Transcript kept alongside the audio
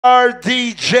Our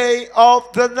DJ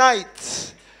of the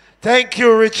night. Thank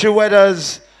you, Richie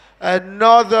Weathers.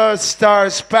 Another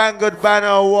Star Spangled Banner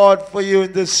Award for you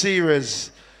in this series.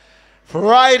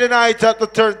 Friday night at the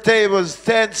Turntables,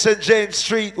 10 St. James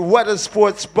Street, Weather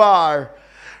Sports Bar.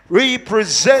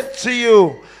 Represent to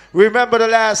you. Remember the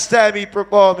last time he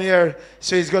performed here,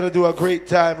 so he's going to do a great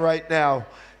time right now.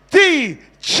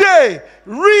 DJ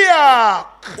Riak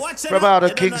from out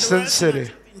of Kingston City.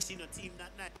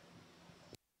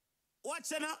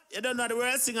 Watch it now. You don't know the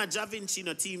world singer Ja Vinci,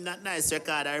 no team that nice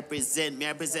record I represent. Me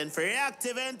I present for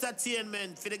Reactive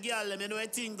Entertainment. For the girl, let me know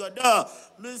what thing go do.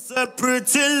 Me so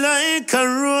pretty like a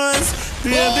rose.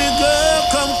 Baby girl,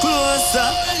 come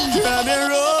closer. Grab your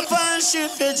rope and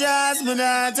shift your jazz. Me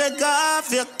not take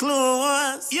off your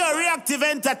clothes. You're Reactive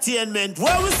Entertainment.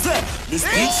 What we say? The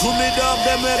speak for me dog,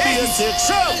 them a basic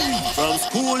show. From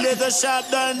school they go shop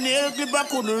down nail. People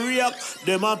couldn't react.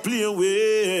 Them a play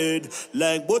with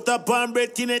like butter pan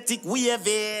bread kinetic wave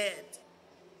it.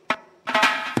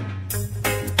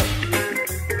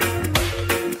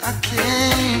 I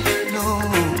can't, no,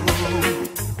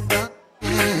 I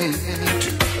can't.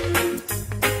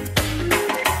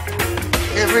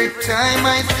 Every time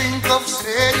I think of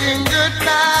saying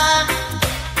goodbye,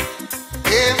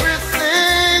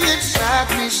 everything inside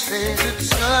me says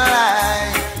it's a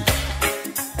lie.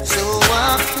 So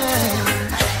I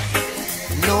can't,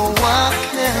 no I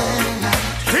can't.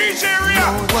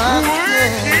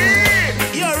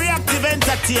 You're Reactive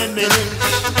Entertainment.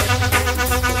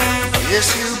 Yes,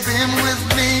 you've been with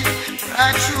me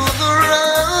right through the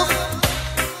rough,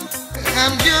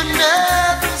 and you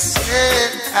never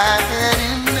said I had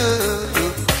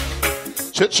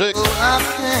enough. Chick. So I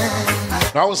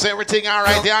can't. Now is everything all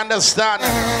right? You understand?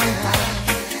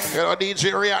 You know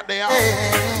DJ React there.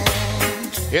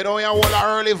 You know you all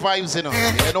our early vibes, you know.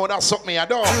 You know that's something I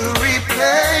do.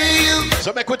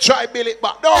 So make we try build it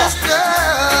back. No.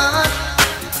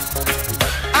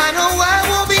 I know I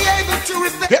won't be able to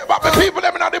repay. Get back the people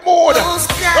them in the mood.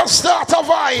 Let's start a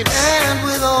vibe. And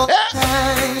with all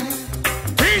time,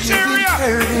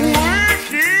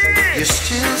 you're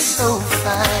still so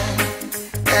fine,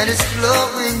 and it's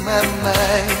blowing my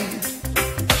mind.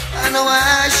 I know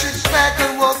I should back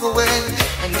and walk away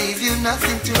and leave you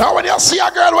nothing to. Now when you see a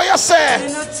girl, what you say?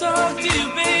 Can I talk to you,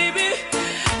 baby?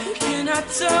 Can I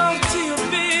talk to you,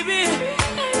 baby?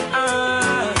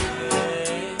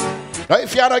 Now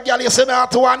if you're a girl, you say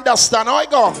not to understand. How I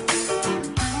go?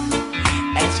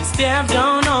 As you stepped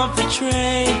down off the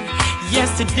train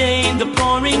yesterday in the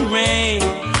pouring rain,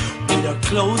 with her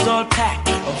clothes all packed,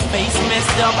 her face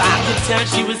messed up, I could tell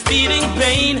she was feeling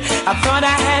pain. I thought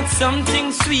I had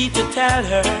something sweet to tell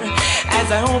her.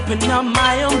 As I opened up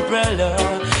my umbrella,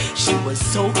 she was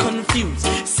so confused,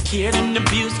 scared and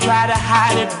abused, tried to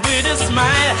hide it with a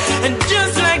smile. And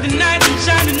just like the night in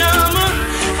shining armor,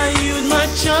 I used my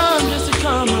charm just to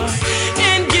calm her,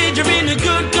 engage her in a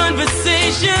good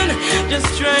conversation, just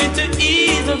trying to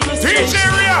ease her frustration.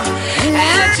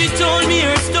 As she told me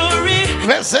her story,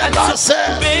 listen, I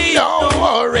said, don't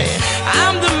worry,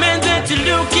 I'm the man that you're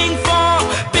looking for.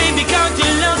 Baby, count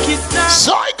your lucky stars.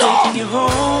 So I go. Taking you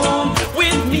home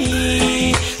with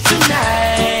me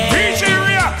tonight.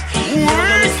 You're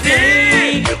gonna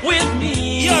stay with me.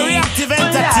 You're Reactive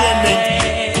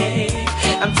Entertainment.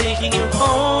 I'm taking you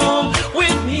home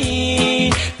with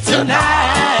me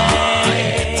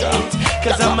tonight.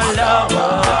 Cause I'm a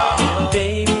lover.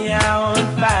 Baby, I won't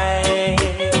fight.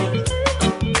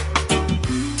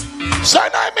 So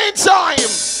now meantime.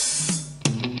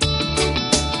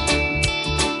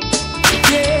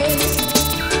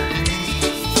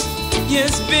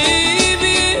 Yes,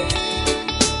 baby.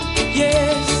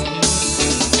 Yes.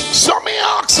 So me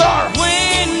ask her,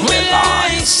 When will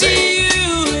I see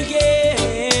you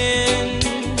again?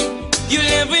 You'll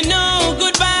never know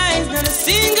goodbyes, not a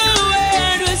single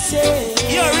word will say.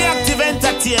 You're Reactive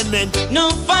Entertainment. No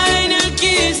final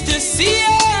kiss to see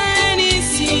any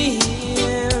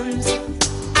scenes.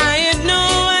 I had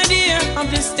no idea of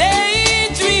the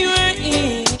stage we were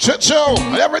in. Chicho,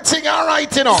 everything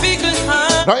alright, you know. Because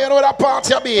I'm Now you know that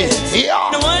party be. Yeah.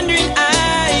 no wondering I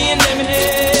and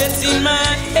reminisce in my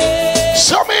head.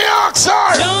 So me ask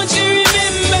her. Don't you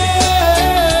remember?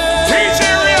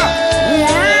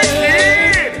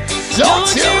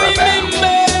 Don't you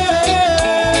remember?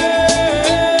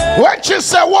 When she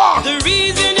say what? The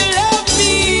reason you love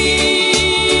me.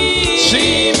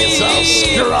 Jesus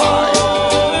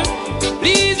Christ.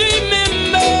 Please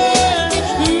remember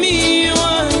me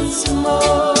once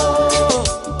more.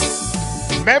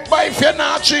 Remember, if you're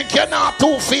not drink, you're not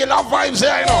too feel our vibes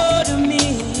here, you know. To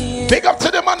me. Big up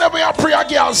to the man that we are prayer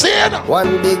girl, see it?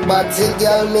 One big bottle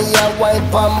girl, me a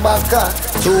wipe on backa.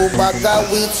 Two bagger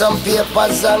with some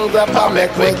papers and grab a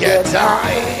make we get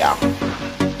high.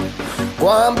 Go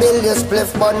and build your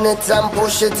spliff bonnet and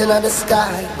push it into the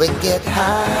sky. We get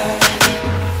high.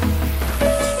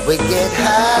 We get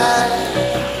high.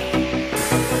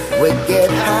 We get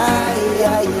high.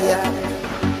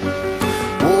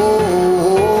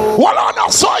 Whoa. What on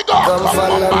the side, God? Come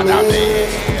follow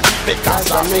me. Because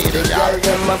I need the girl,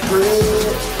 them a pray.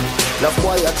 No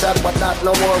boy attack, but that no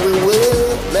worry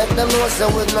with. Make them know so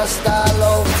we no stall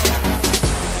out.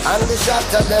 And the shot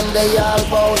of them they all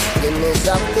bout. Give me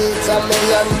some beats and me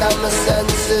under my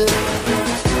senses.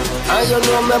 And you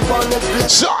know me bunny plenty.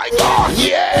 Psycho,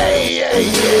 yeah.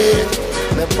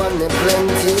 Me bunny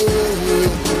plenty.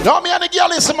 Now me and the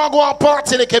girl is go and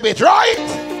party like a bit, right?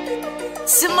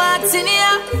 Smart in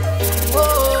here.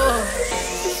 Oh,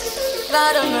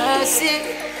 God of mercy.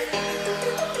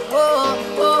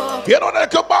 Oh. You know that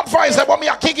good bad vibes, but me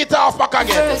I kick it off back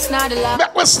again. First, not the last.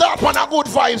 Make we start on a good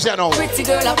vibes, you know. Pretty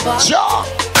girl up back. Sure.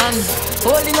 And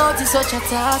holding out is such a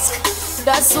task.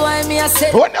 That's why me I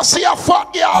said, when you see a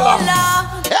fuck girl, oh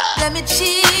Lord, let me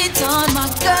cheat on my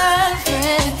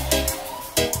girlfriend.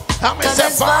 I'm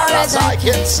as far as I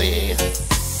can see,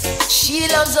 she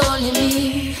loves only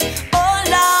me. Oh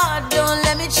Lord, don't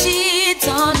let me cheat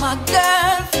on my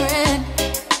girlfriend.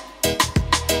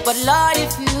 But Lord,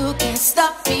 if you can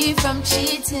stop me from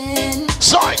cheating,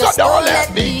 so just don't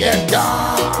let me get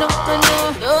caught. No,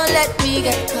 don't let me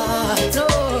get caught. No,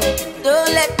 don't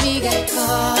let me get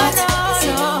caught.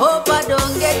 So hope I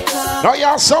don't get caught. Now you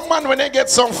have some man when they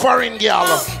get some foreign girl.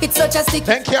 It's such a stick.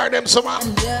 Then carry them some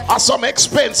at some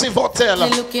expensive hotel.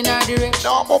 Looking at direction.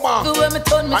 No, mama.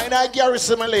 I in that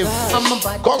garrison I live.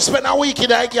 Go spend a week in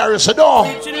that garrison. No.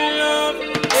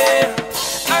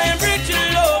 I am rich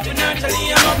in love, and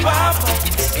naturally I'm a papa.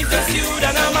 It's just you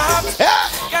that I'm after.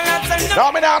 Yeah.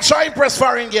 No, me not try impress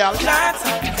foreign girl.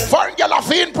 Foreign girl have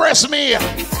to impress me. I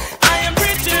am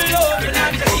rich in love, and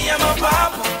naturally I'm a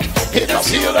papa. It's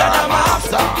just you that I'm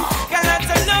after. Got lots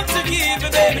of love to give,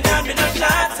 baby, not be no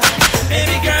shot.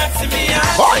 Baby girl, see me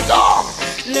out. My God.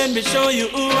 Let me show you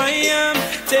who I am.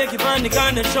 Take you on the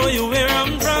corner, show you where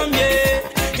I'm from, yeah.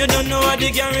 You don't know how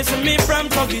the garrison me from.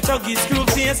 Tuggy, screw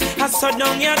face. I saw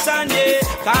down your time, yeah.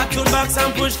 Cartoon box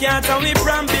and push cat and we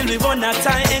from Bill. We want that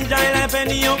time, enjoy life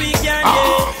any we can,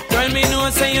 yeah. Girl, me know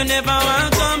say you never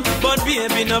want come. But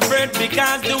baby, no bread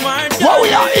because the word. What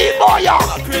we are eat, boy, yeah.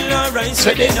 Krill or rice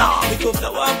for dinner. Pick up the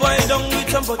one boy down with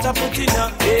some butter put in her.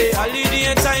 Hey,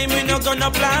 holiday time we no gonna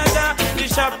plaza. The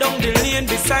shop down the lane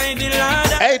beside the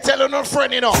ladder. Hey, tell her no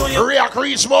friend, you know. React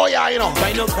reach, boy, yeah, you know.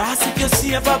 Buy no grass if you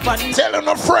see a papa. Tell her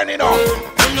no friend, you know.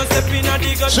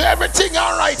 So everything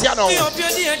alright, you know.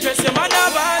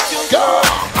 Girl,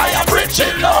 I am rich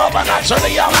in love and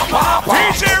actually I'm a papa.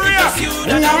 It's you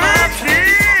that I'm after.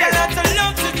 Got lots of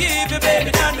love to give you,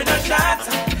 baby, not with no shots.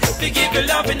 To give you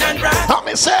love and right. How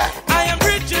me say? I am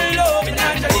rich in love and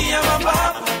actually I'm a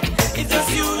papa. It's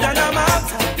just you that I'm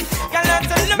after. Got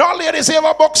lots of love. No ladies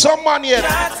ever book some man yet.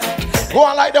 Go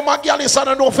on like the man girl is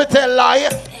and don't fit tell lie.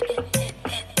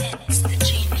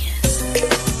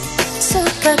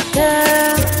 Super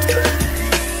girl.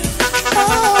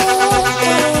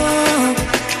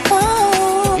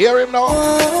 Hear him now?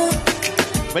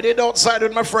 But they outside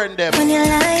with my friend them. When you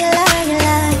lie,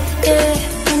 yeah.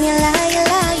 When you lie.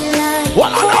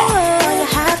 What all you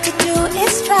have to do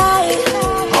is try.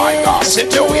 I got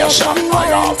situation, I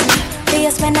got.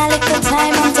 Please spend a little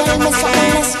time and tell me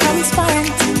something less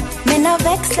transparent. Me no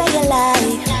vex say you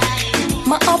lie.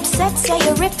 My upset say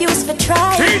you refuse to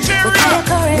try. With your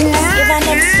currents, give a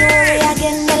next story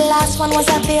again. The last one was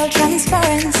a failed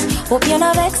transference. Hope you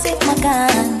no vex if my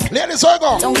gun. Ladies, I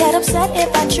go. Don't get upset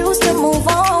if I choose to move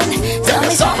on. Tell me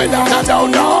something that I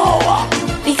don't know.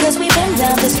 Because we've been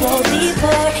down this road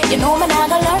before. You know man, I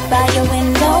gonna lurk by your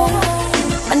window.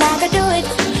 Man, I could do it.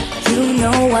 You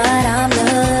know what I'm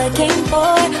looking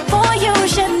for. For you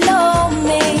should know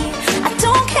me. I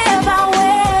don't care about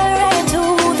where and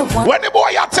who the one. When the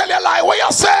boy I tell you lie, what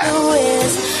you say? Who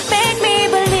is make me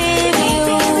believe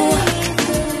you.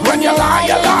 When you lie,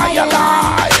 you lie, you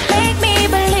lie. Make me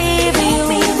believe you.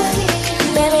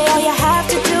 Baby, all you have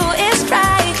to do is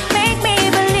try. Make me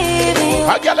believe you.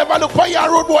 I girl ever look for your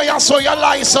road boy and saw your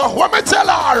lies, so what me tell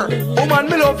her?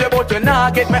 Woman, me love you, but you nah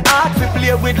get me heart to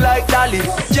play with like Dolly.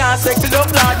 Can't sex it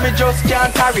up, lad, me just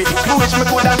can't carry. You wish me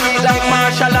coulda be like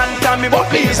Marshall and Tommy,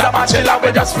 but please, a bachelor,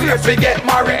 we just fear to get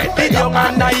married. Did young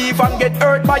and naive and get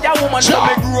hurt by a woman? So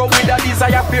me grow with a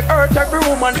desire to hurt every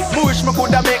woman. You wish me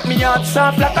coulda make me heart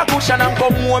soft like a cushion and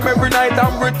come home every night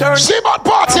and return. See about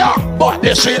party, but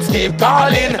the streets keep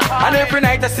calling, and every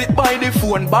night I sit by the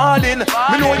phone balling.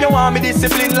 Me know you want me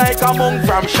discipline like a monk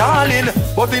from Charlene,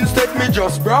 but instead me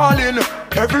just brawling.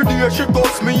 Every day she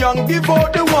ghosts me and give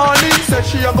out the warning. Say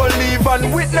she a go leave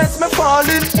and witness me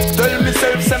falling. Tell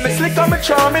myself say me slick and me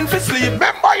charming for sleep.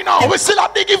 Remember you know, we still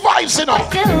have diggy vibes you know.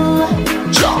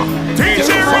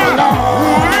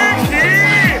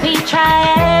 We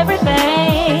try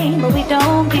everything, but we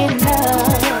don't get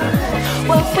enough.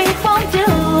 What we won't do.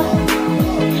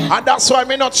 And that's why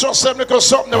me not trust them because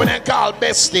something when they call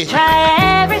bestie.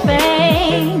 Try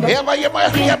everything. Ever you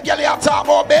might hear girl you talk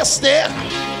about bestie?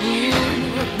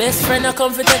 Best friend I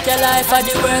come to take your life are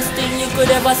the worst thing you could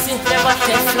ever see. Never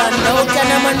Teflon. No can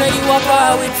a man know you a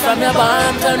power with from your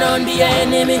band turn on be your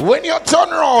enemy. When you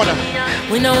turn around,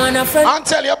 we no want a friend. And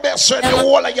tell your best friend the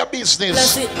whole of your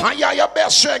business. And yeah, your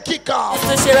best friend kick off.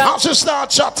 And she start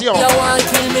chatting you. You want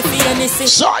kill me for anything.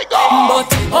 So I go.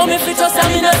 But how me fit us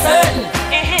I'm not certain.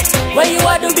 Where you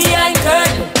are to behind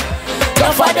curtain.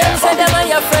 Enough of them say them are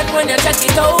your friend when you check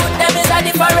it out. Them is a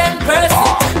different person.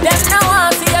 Them now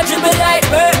want see you dribble like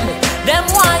burden. Them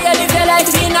want you live your life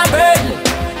in a burden.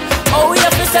 Oh, you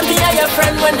feel say me are your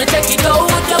friend when you check it out.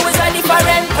 You is a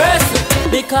different person.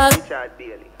 Because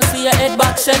see your head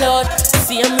back shell out.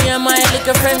 See me and my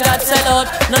little friend that sell out.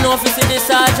 No know if you see the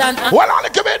sergeant. Well, I'll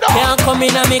give it down. Can't come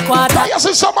in a me quarter. You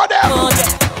see some of them.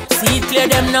 See it clear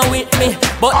them now with me.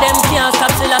 But them can't stop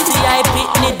till I see I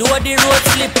pitney. Do the road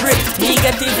slippery. Me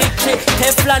get the victory.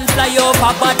 Teflon fly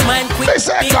over bad mind quick.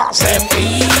 Because them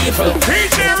evil.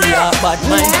 Yeah, bad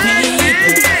mind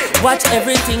people. Watch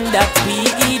everything that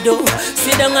we do.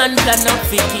 Sit down and plan up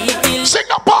for kill. Sing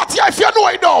the party if you know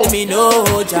it now. Me know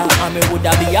ja, and me woulda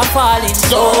be a falling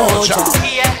soldier.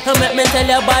 Make me tell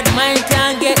you bad mind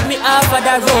can't get me off of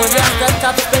the road. Just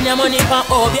stop spend your money for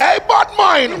hobby. Hey bad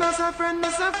mind.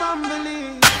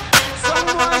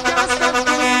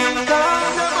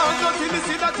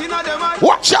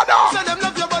 Watch out now.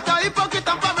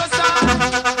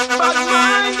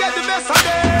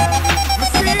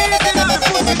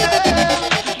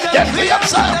 Get the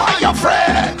upside by your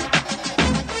friend.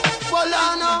 Well, I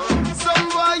know some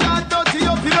boy are dirty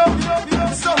up, you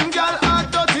know. Some girl are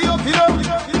dirty up, you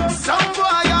know. Some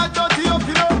boy are dirty up,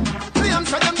 you know. Play and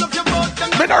try them love your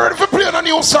boat. Me not ready for playing a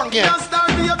new song yet.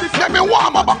 Let me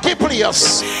warm up and keep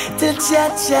players. The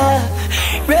cha-cha,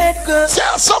 red girl.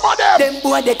 Tell some of them. Them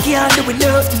boy they can't do it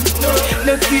nothing.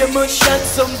 No famous shot,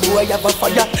 some boy have a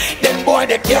fire. Them boy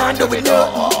they can't do it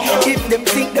nothing. If them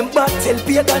think them bad, tell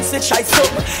pagans say try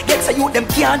something. Get say you them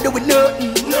can't do it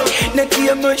nothing. No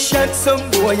famous shot, some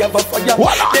boy have a fire.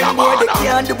 Them boy they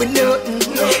can't do it nothing.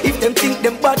 If them think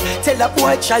them bad, tell a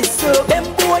boy try something. Them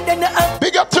boy they not.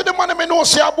 Big up to the money me know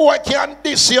say a boy can't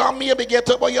diss you and maybe get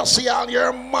up but you see all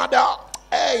your mother.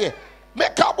 Hey,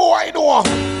 make a boy know.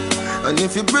 And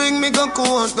if you bring me go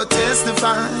court, go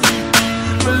testify.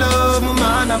 Me love my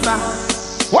man a bad.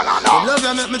 Well, I know. Love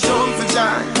you make me jump for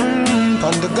joy.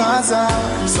 On the Gaza,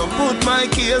 so put my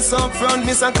case up front,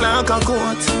 Miss Clark a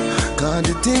court. Cause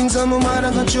the things that my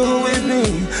mother got through with me,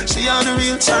 she had the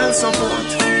real child support.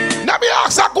 Let me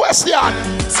ask a question.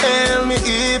 Tell me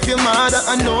if your mother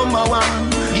a number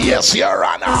one. Yes, Your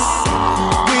Honor.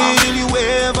 Will you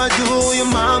ever do your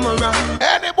mama wrong?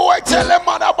 Any boy tell them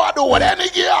man about do what any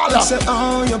girl. Say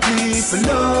all your people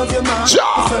love your mama.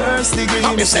 First degree.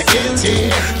 I'm say guilty.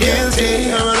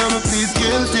 Guilty. Please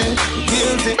guilty.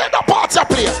 Guilty. Make the party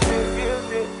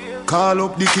play. Call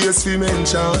up the case for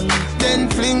mention. Then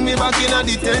fling me back in a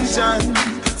detention.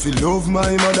 If you love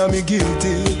my mother, me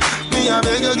guilty. Me I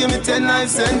beg you give me 10 life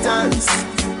sentence.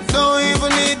 Don't even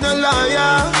need no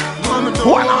lawyer. Mama don't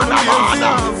want me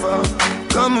offer.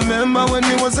 Come remember when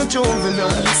me was a juvenile.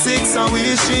 6 I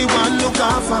wish she one look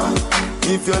after.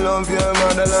 If you love your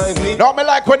mother like me. No, me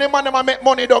like when the man them make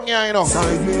money down here, you know.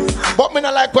 But me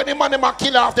not like when the man them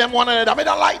kill off them one another. Me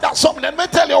don't like that something. Then me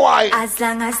tell you why. As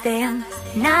long as them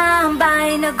nah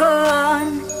buying a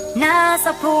gun, nah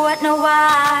support no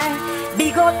war.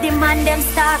 Big up the man them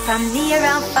start from near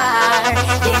and far.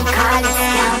 Them call it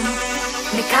scam,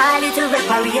 me call it a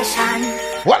reparation.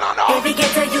 Well, I know. Every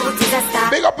ghetto youth is a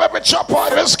star. Big up every chopper,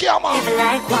 every scammer. Never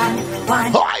like one.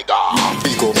 Oh, I go.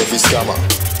 Big up every scammer.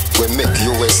 we make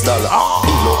US dollar.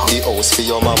 Build up the house for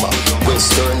your mama.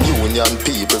 Western Union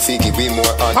people figure we more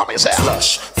on.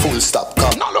 Slash, full stop,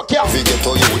 come. We get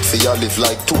to youth for you live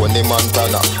like Tony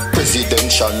Montana.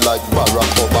 Presidential like Barack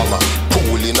Obama.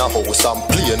 Pool in a house and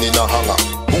plane in a hangar.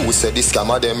 Who said this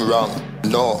scammer them wrong?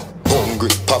 No, hungry,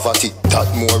 poverty,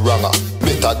 that more wronger.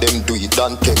 Better them do it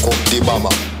than take up the bomber.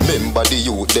 Remember the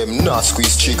youth, them not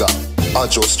squeeze trigger. I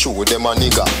just chew them a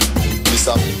nigga.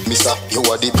 Missa, you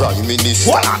are the prime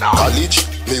minister. College,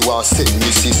 me want send me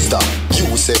sister.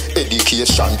 You say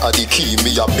education are the key.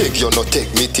 Me a beg you no take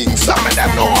me things. Now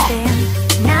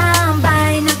I'm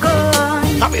buying a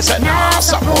gun. Now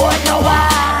support no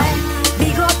one.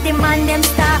 Big up the man them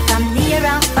start from near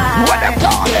and far.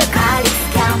 They call it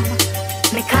scam.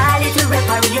 Me call it a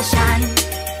reparation.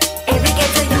 Every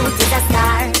ghetto youth is a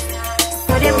star.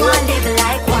 So they want live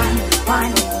like one.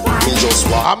 Me just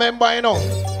want. I remember, you know.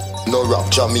 No rap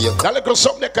Jamaica. That little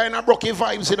something kind of broken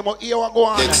vibes in the here we go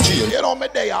on. Exchange. You know me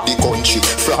there. The country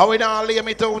from how we don't lay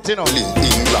me out, you know.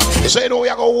 England. So you know we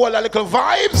are going to hold a little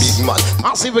vibes. Big man.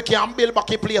 And see if we can build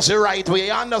back a place the right way.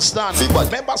 You understand?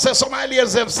 Remember say some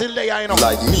ladies them still there, you know.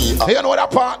 Like me. You know that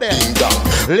part there.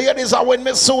 Ladies are when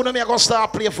me soon I'm going to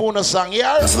start play phone song,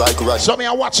 yeah? It's like right. So me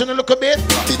are watching a little bit.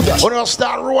 We're going to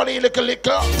start rolling a little.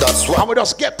 That's right. And we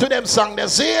just get to them song they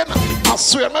sing. I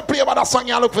swear me play about that song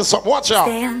you look for something. Watch out.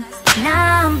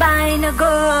 Now I'm buying a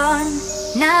gun.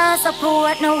 Now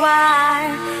support no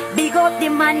war. Big up the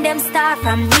man them start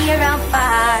from near and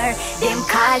far. Them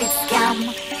call it scam.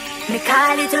 Me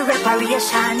call it a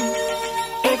reparation.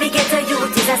 Every ghetto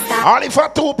youth is a star. Only for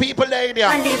two people there.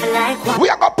 Live like one. We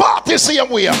are going to party same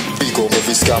way. Big up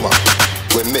every scammer.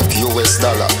 We make US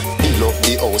dollar. Build up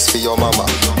the house for your mama.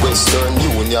 Western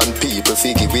Union people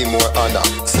figure we more honor.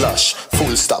 Slash,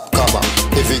 full stop, comma.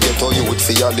 Every ghetto youth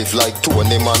for you live like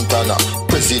Tony Montana.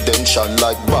 Presidential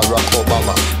like Barack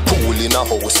Obama. Pool in a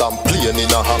house and plane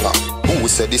in a hangar. Who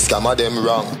said this scammer them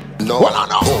wrong? No,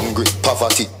 hungry,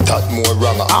 poverty, that more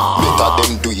wronger. Better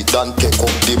them do it than take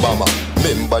up the bomber.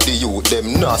 Remember the youth,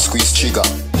 them not squeeze trigger.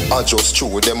 I just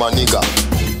chew them a nigga.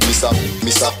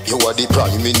 Missa, you are the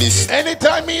prime minister.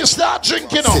 Anytime you start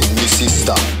drinking up, send me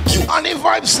sister. You and the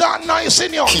vibes start nice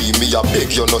in you. Key me a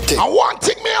beg you not take. And one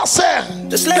thing me I say,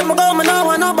 just let me go, me no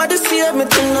want nobody save me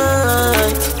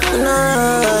tonight.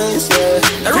 Nice, yeah.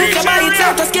 The roof your body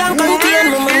itself just can't contain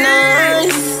me, me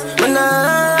nice.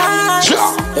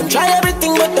 Them try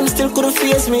everything but them still couldn't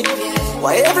face me.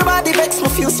 Why everybody makes me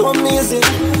feel so amazing?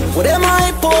 For them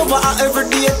hype over a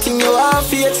everyday thing you have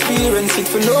to experience it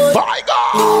for no. By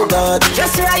God! No God.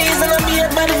 Just rise and I'm here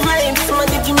by the vibes.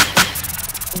 Somebody give me.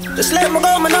 Just let me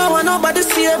go, me no want nobody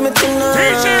save me tonight.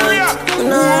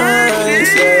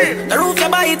 Nice, yeah. The roof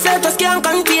by itself just can't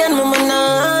contain me,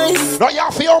 nice. No, you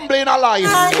have to humble in a life.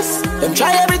 Nice. Them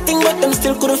try everything but them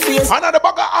still couldn't face. Another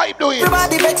bugger hype do it.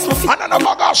 Everybody makes me feel. Another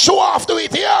bugger show off do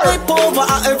it here. Hype over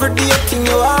a everyday thing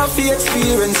you have to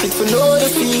experience it for know the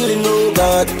feeling, no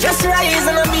God. Just rise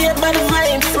and I'm here by the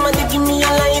vibes. Somebody give me a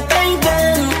light, I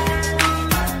can.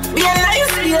 Be a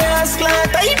nice, be a last class.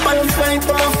 Type on the fight,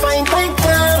 I'm a fine, I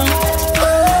can. Oh,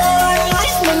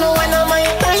 life, me know when I'm my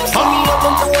time. So me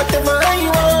open to whatever I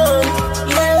want.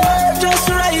 Yeah, just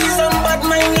rise and bad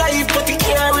mind life. But the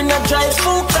car in a drive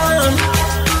full time.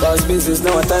 Cause business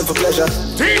now a time for pleasure.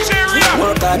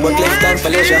 Work hard but less time for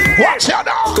leisure. Watch out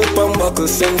now. Clip and buckle,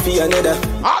 send for another.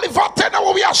 All if I tell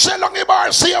you we are selling the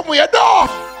bar, same way, no.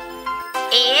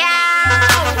 Yeah.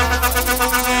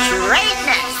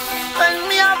 Greatness. When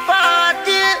me a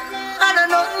party, I don't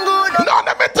know good. None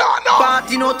of it on, no.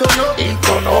 Party no turn up. It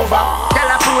turn over. Tell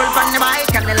a fool from the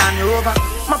bike and the Land Rover.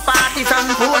 My party from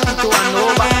phone to an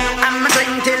over. I'm a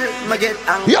drink till me get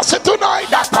angry. Yes, tonight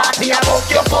that Party about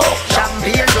your folk.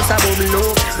 Champagne just a bubble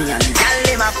low. Me and the gal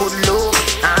them a put low.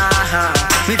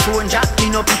 Me phone jack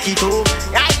me no pick it up.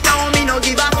 Right now me no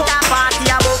give a fuck. Party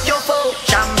about your folk.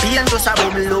 Champagne just a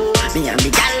bubble low. Me and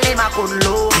the gal them a put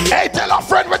low. Hey, tell a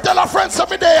friend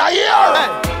something day I hear. Hey,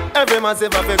 every man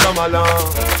say if come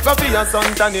along. Go for your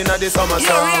suntan in the summer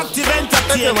sun. Reactive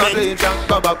Entertainment.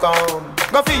 Go back home.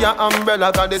 Go for your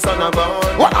umbrella cause the sun a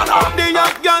burn. What on up? The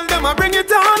young girl them a bring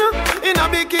it on. In a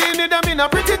bikini them in a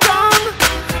pretty town.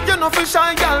 You know for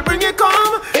shy girl bring it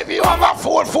come. If you have a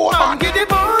phone man, get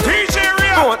it on.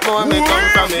 What more me come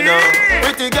from me now?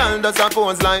 Pretty girl does a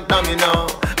pose like dummy now.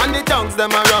 And the tongues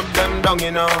them a rub them down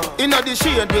you know. Inna the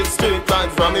shade with straight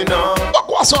vibes from me now.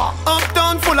 What's up?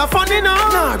 Uptown full of fun you know.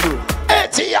 Nah bro.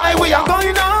 ATI we are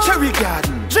going on. Cherry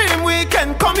Garden. Dream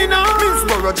Weekend coming on.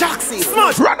 Minsboro, Jackson.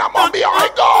 Smart. Run a man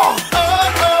behind go.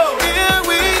 Oh, here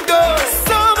we go.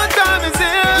 Summertime is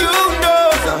here. You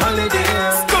know. It's a holiday.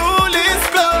 School is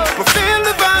closed. We feel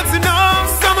the vibes you know.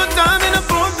 Summertime.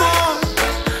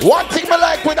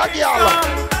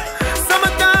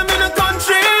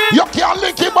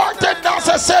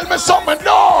 me something,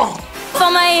 no.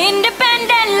 For my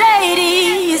independent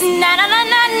ladies, na na na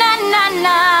na na na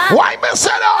na. Why me say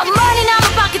that? Money in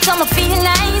my pocket, so me feel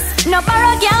nice. No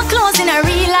borrow girl clothes in a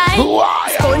real life.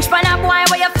 Why? Sponge pan a boy,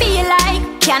 what you feel like?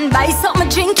 Can buy something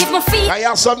drink if me feel. I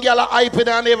have some girl hyping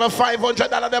and even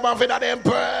 $500 them off in them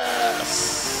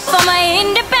purse. For my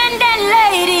independent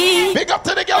lady. Big up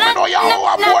to the girl, I know you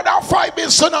have more than 5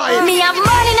 bills tonight. Me have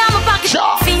money in my pocket,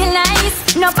 sure. Feel nice.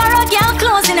 No borrow girl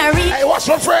clothes in a real. Hey, what's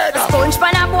my friend? Sponge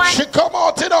pan a boy. She come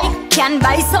out, you know. Can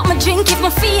buy something drink if me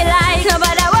feel like.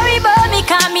 Nobody worry about me,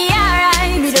 call me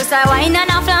alright. Me just a wine and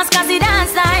a flask cause it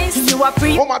dance nice. You a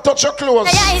pre. Mama touch your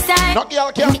clothes. No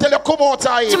girl can tell you come out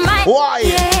tight. Why?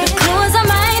 Yeah. The clothes are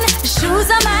mine, the shoes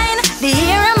are mine, the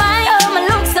hair are mine. Oh, my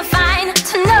looks are fine.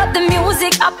 Turn up the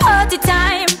music, a party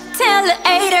time. Tell the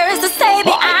haters to stay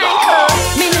behind.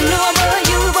 Me no know about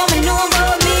you, but me know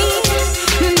about me.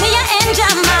 Me a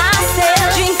enjoy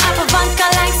myself. Drink up a vodka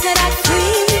like say that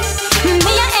free.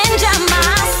 Me a enjoy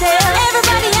myself.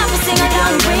 Everybody have to sing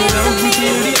along with me.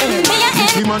 Me a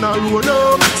enjoy. Man a roll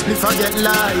up, split a get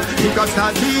live. Because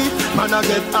that beat, man a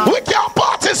get up. We can't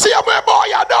party, see me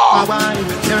boy, you know.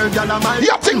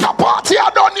 You think the party I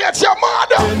done yet, your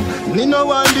mother? Me no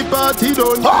want the party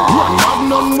done. One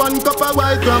magnum, one cup of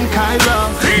white from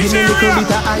Kyra. Give me a little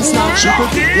bit of ice now. She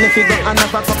could let it go and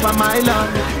have a cup of Milan.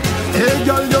 Hey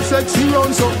girl, you sexy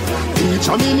round so. Each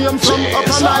a medium from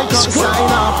upper like a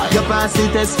sign up. You pass the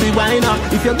test for wine up.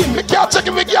 If you give me can't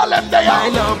take me girl them there.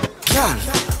 Wine up.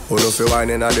 Who know fi wine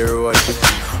inna the road?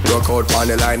 Rock out on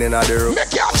the line inna the road. Me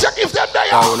can't check if them there.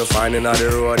 I wanna find inna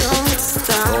the road.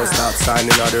 Don't stop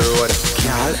signing inna the road.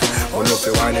 Who know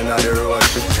fi wine inna the road?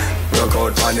 Rock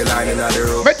out on the line inna the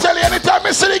road. Me tell you anytime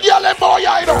me see the girl them boy,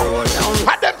 I know.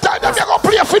 At them time them you go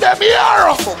play for them here.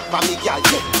 Fuck by me girl,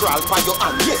 yeah. Crawl by your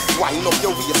hand, yeah. Wind up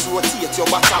your waist, rotate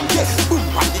your bottom, yeah. Boom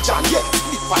by the jam, yeah.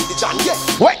 Flip by the jam, yeah.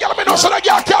 Wait, girl, me know so the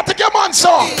girl can't take your man,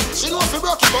 so. She know if you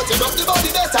broke it, but you broke the body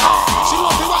better. She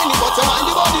know if you wind it, but you wind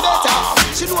the body better.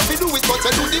 She know if you do it, but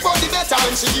you do the body better.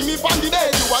 When she give me from the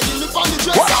bed, you are give me from the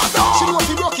dresser. She know if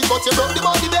you broke it, but you broke the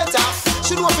body better.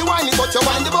 She know if you wind it, but you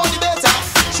wind the body better.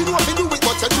 She know if you do it,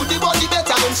 but you do the body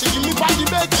better. When she give me from the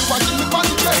bed, you are give me from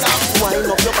the dresser.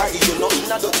 Wind up your body, you know in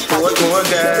a dirty body. What more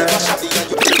girl?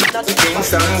 King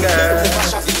song girl.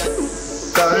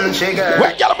 Country girl.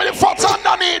 Wait, girl, me the foot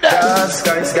underneath there.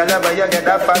 Skies, girl, where you get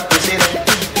that fat pussy?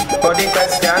 Body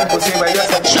question, pussy where you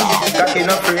say? Cocky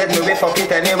no afraid, me we fuck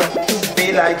it anyway.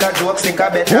 Feel like a joke, think I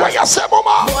better. What you say,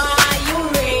 mama? Are you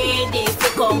ready to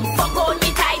come fuck on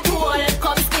me tight hole?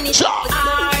 Come skinny.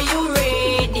 Are you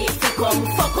ready to come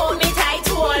fuck on me tight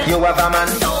hole? You have a man.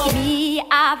 We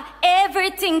have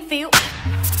everything for you.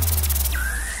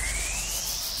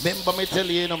 Remember me tell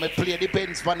you, you know, me play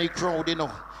depends on the crowd, you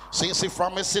know. So you see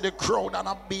from me see the crowd and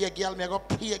I be a girl, me I go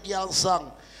play a girl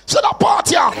song. So the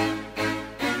party.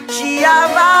 She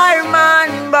have her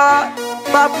man, but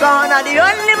Popcorn are the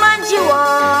only man she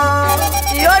want.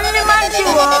 The only man she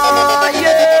want,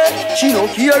 yeah. She don't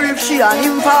care if she and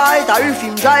him fight or if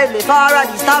him drive the car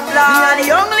at the stoplight.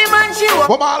 The only man she want.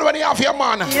 Woman, when you have your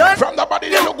man, from the body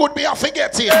they look good, be a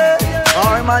forget it.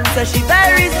 Our man says she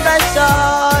very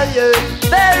special, yeah.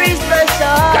 Very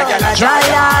special. I try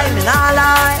lie, me not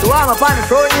lie. So I'm up on the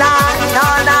front line,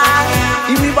 all night.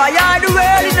 If we buy all the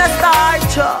world in a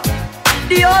starch,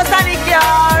 the house and the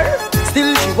car.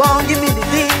 Still she won't give me the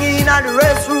thing in the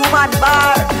restroom and the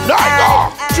bar.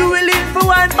 She willing for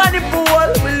one for the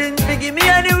pool, willing to give me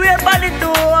anywhere for the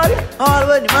tool. All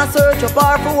when him a search up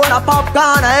her for one a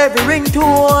popcorn a every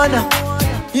ringtone.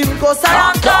 Him cause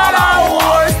I am call a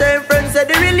horse. Them friends say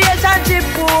the relationship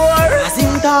poor. As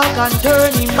him talk and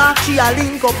turn him back, she a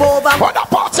link up over.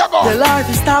 Tell her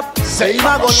to stop. Say him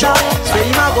a go shot. Say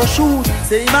him a go shoot.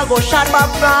 Say him a go shot.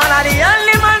 Popcorn are the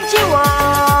only man she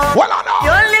want. Well, I know.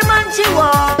 The only man she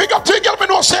want. Big up to the girl, me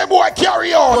no say boy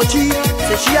carry on. But she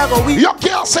say she a go weak. You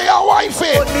can't say a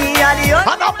wifey. But me a the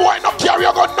only. And a boy no carry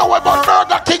on, go know about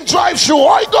Burger King drive show.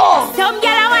 I go. Some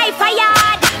girl a wife a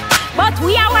yard, but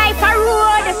we a wife a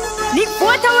road. Nick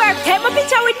photo work, take my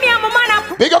picture with me and my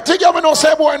man. Big up to the girl, me no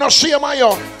say boy no shame my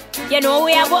young. You know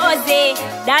we a bossy.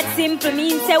 That simple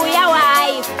means say we a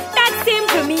wife. That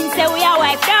simple means say we a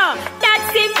wife. No, that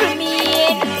simple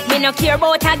mean me no care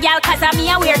about a girl 'cause I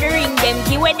me a wear the ring. Them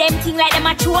give with them thing like them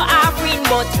a true offering,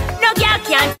 but no girl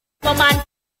can my man.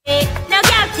 No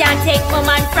girl can take my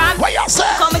man from. What you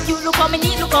say? Come cute, look how me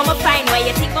neat, look how me fine. Why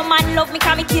you think my man love me?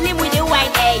 'Cause me kill him with the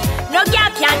wine. Hey, no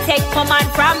girl can take my man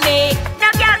from me. No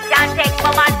girl can take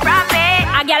my man from me.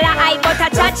 A girl a high but a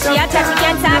chat, she can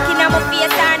talk in my face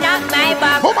or knock my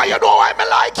back. Mama, you know why me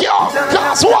like you?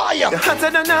 'Cause why? You're hotter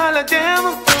than all of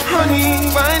them. Honey,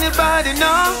 find your body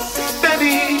now.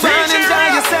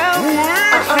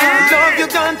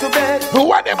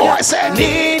 What the boy said?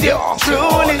 Need you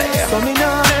truly. So me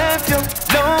not left you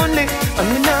lonely. And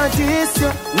me not diss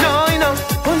you. No, you know.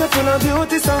 Full of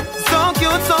beauty, so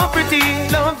cute, so pretty.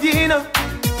 Love you, know.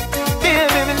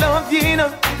 Baby, me love you, know.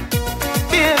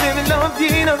 Baby, me love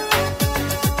you, know.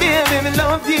 Baby, me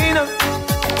love you, know.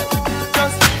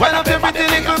 Just well up your pretty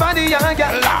little body, yeah,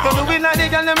 yeah. Don't do it like the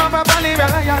girl, them have a body,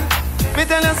 yeah. Me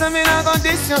tell you something, I got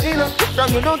this, you know.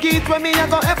 From you don't get with me, I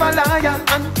got ever lie.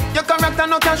 And your character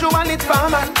no casual, it's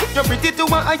formal. You're pretty to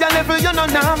a higher level, you're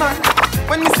not normal.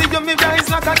 When me see you, me rise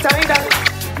like a tidal.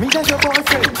 Me and your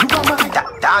boyfriend, you are mine.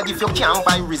 Dog, if you can't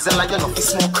buy Rizella, you know fi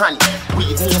smoke cranny.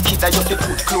 Weed me a kid, you fi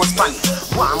put clothes pan.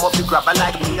 Warm up the grabber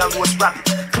like me a roast rabbit.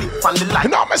 Clip on the light.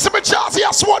 No, me see me Jazzy,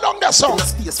 I swear down there, son.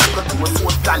 Space for the two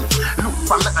foot plan. Look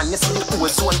from me and you see the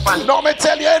ozone pan. No, me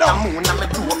tell you, you know. The moon and me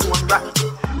do a own racket.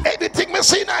 Anything me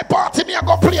see in my party, me I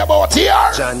go play about here.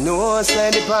 John knows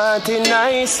said the party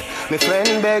nice. My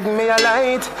friend begged me a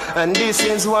light, and this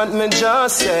is what me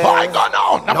just said. I go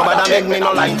now. Nobody beg me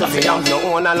no light up, me have no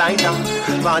own a lighter.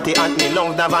 Party at me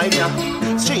love the vibe,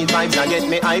 yeah. Street vibes I get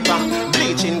me hyper.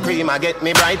 Bleaching cream I get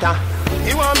me brighter.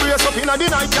 You want brace up in the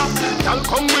night, yeah. Y'all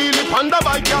come wheel it on the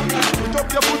bike, yeah. Put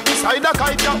up your foot beside the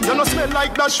kite, yeah. You no smell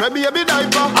like that shred baby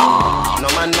diaper. No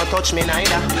man no touch me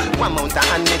neither. One mount a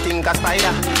hand me think a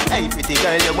spider. Hey pretty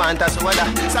girl you want a soda.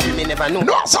 Sorry me never know.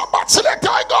 No some bad select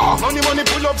I go. Money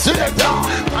pull up selector.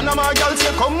 And my girl say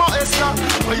come on extra.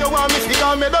 Where you want me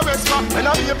figure me the best for. When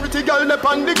I be a pretty girl up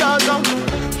on the Gaza.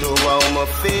 Do how me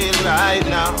feel right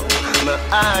now. My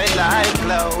eye like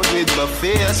cloud with my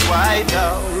face white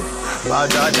out.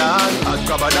 Badder than hot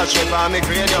grab a dash shape on me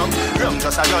cranium. Rum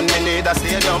just a gun, me need a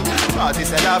stadium. Party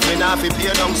said off, me not fi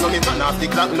pay down. So me turn off the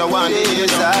clock, no one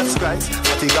Jesus Christ.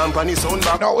 But the company sound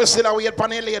back. Now we still are wait for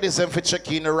the ladies and for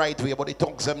checking the right way. But the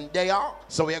tongues them there.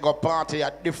 So we go party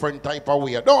a different type of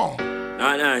way. No.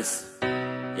 Not nice.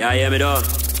 Yeah, hear me though.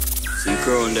 See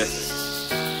crown there.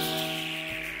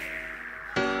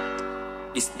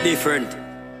 It's different.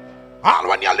 And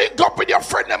when you link up with your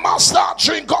friend, they must start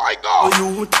drink. I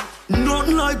go.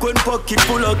 Nothing like when pocket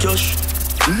full of cash.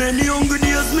 Many younger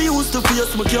days me used to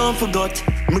face, me can't forget.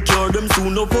 Me cure them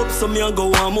soon up, so me a go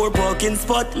one more parking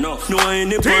spot. No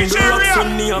any pan the rocks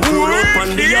when me a pull up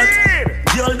on the yacht.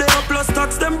 Girl they a plus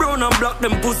tax them brown and black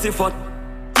them pussy fat.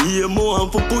 Yeah, more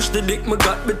and for push the dick me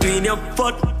got between your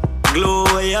foot. Glow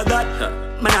where you got.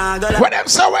 When them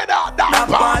say when that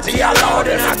party allowed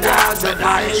in a dance with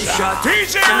night shot.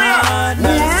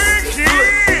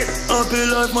 Happy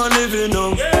life man living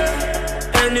now.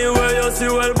 Anywhere you see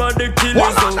well but the kill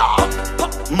is out.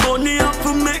 Money up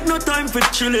to make no time for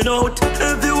chilling out.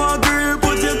 If you agree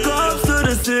put your cups to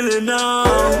the ceiling now.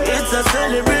 It's a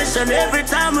celebration every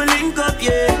time we link up,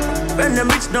 yeah. When the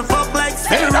rich no fuck like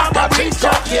say rubber bitch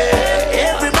up,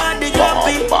 yeah. Everybody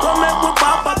happy, come make we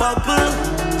pop a bubble.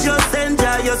 Just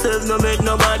enjoy yourself, no make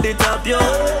nobody tap you.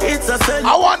 It's a celebration.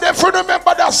 I want them to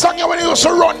remember that song when you used to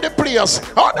run the place.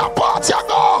 On the party I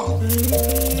go.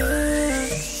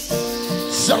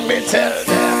 So me tell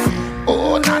them,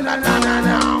 oh na na na na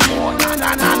na, oh na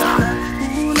na na na.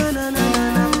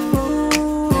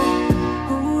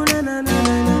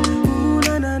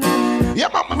 Yeah,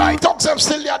 mama, my dogs them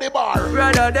still at the bar.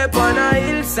 Rather they on a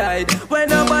hillside when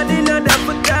nobody know that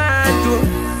for that to.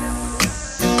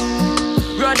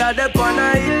 Rather they on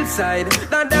a hillside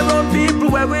than they run people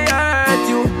where we hurt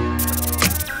you.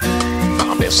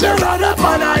 I'm say rather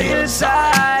on a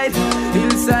hillside.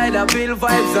 Hillside I feel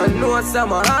vibes and know some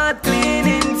heart clean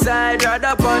inside.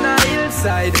 Rather on a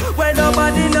hillside when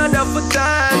nobody know that for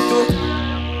that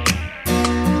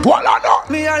to. What I know?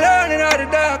 Me a learning out the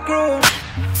dark room.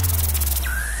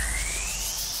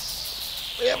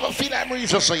 You ever feel like we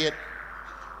just say it?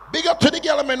 Big up to the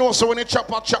girl, I know, so when you chop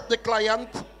the client,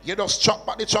 you just chop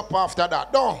back the chop after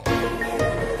that. No.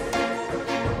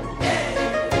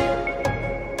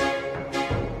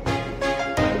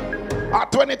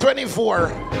 At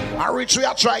 2024, I reach we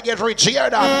are try get rich here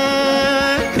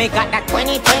that. Me got that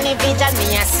 2020 vision,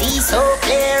 me I see so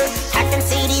clear. I can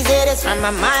see these haters from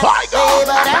my mind. I go,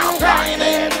 but I'm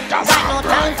grinding. Got no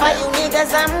time for you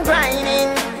niggas, I'm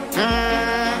grinding.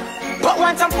 But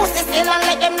once I'm pussy still and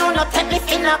let them know not take me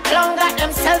fin a clown. Got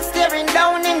themselves staring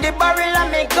down in the barrel of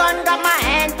me gun. Got my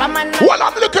hand for my knife. Well,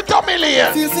 I'm looking at me,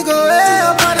 Leah. Feels to go way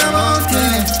up on the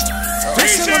mountain.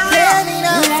 Pushing my plane in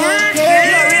a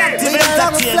fountain. With all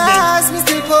of my flaws, me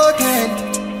still potent.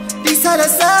 These are the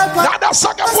circles. Now that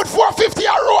song I put 450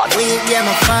 a road. Yeah,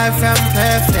 I'm far from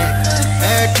perfect.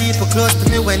 Hurt people close to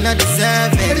me when I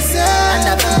deserve it. And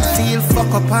I can feel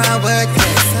fuck up and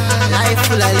worthless. Life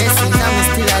full of lessons, I'm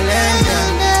still a learner.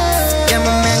 Yeah,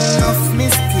 my man enough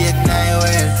mistake, now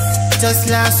well.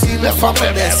 just last week before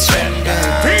my best friend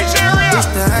died. Wish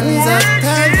the hands of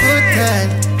time could turn,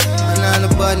 and all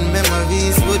the bad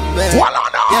memories would burn.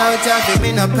 Yeah, Javi,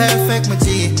 me not perfect, my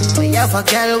G, but yeah, for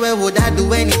girl, where would I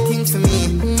do anything for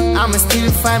me? I'ma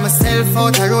still find myself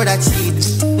out a road I cheat.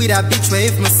 With a bitch where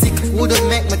if me sick, wouldn't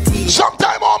make my teeth.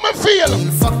 Sometime all me feel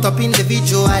fucked up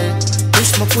individual.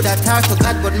 Wish me could have talked to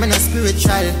God, but me not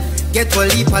spiritual. Get a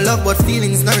leap of love, but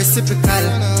feelings not reciprocal.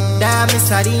 Damn,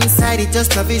 inside the inside, it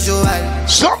just a visual.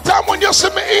 Sometimes when you see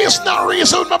me, it's not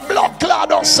reason my blood clot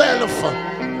yourself.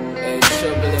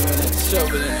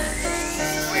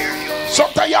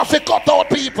 Sometimes you have to cut out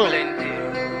people.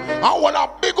 And when a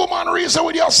big woman reason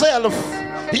with yourself,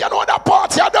 you know that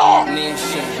part you do.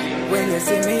 When you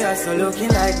see me, I still looking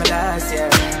like my last year.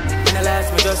 In the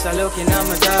last, me just a looking at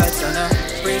my thoughts. And I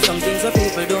pray some things that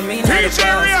people don't mean at the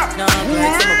past. Now I'm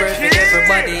like some perfect,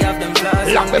 everybody have them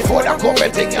flaws. Long before the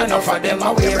COVID thing, enough of them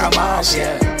I wear a mask.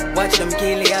 Yeah. Watch them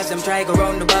kill as them try go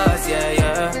round the bus. Yeah,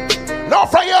 yeah. Now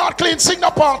from your heart clean, sing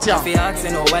the part, yeah. You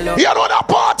know that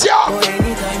part, yeah. But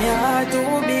anytime your heart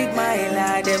too big, my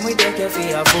lad, then we take you for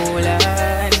a fool.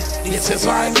 This is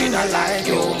why me not like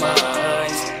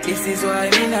humans. This is why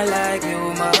me not like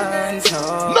humans.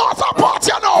 No. Not a part,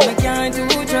 you know. I can't do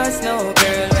trust no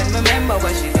girl when remember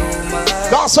what she do, man.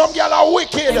 Now some girl are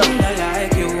wicked. Me not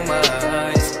like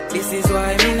humans. This is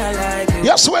why me not like humans.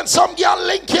 Yes, when some girl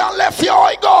link you and left you,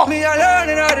 I go. Me alone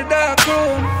in the dark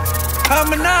room. I'm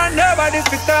not nobody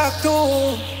to talk to.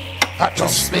 I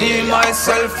just me,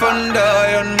 myself, and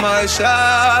I on my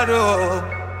shadow.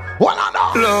 One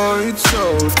another. Lights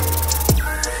out.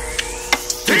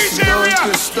 This don't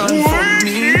just stand for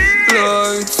me.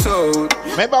 Lights out.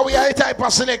 Remember we are a type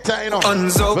of selector, you know.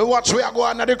 We watch we are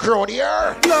going to the crowd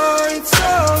here. Lights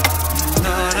out.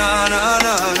 Na na na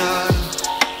na na.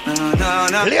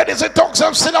 Ladies and dogs,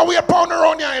 I'm still away pound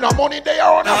around here, you know. Money they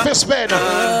are on a fist bed.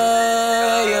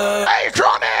 Hey,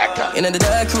 Chronic! In the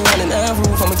dark room and in a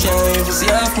roof, I'm a cave. See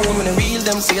half moon when I reel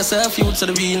them, see yourself, you to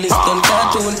the realist done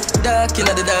cartoon. Dark in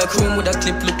the dark room with a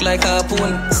clip look like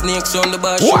harpoon. Snakes on the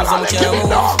bar, shoes, I'm can't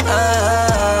move.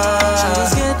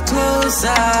 Shadows get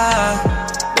closer.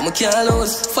 But I can't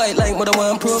lose. Fight like mother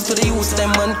one proof to the youth.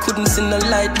 Them man couldn't see the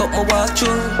light, but my walk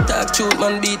through. Talk truth,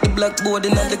 man beat the blackboard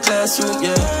in the classroom,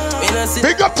 yeah.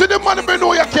 Big up to the man who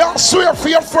know you can't swear for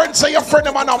your friends. Say your friend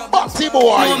them man a batty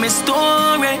boy. Know me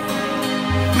story.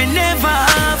 Me never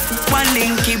have one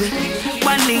linky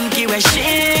we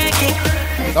shake it.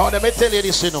 Now let me tell you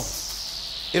this, you know.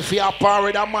 If you are par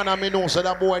with a man and me know so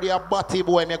that boy they a batty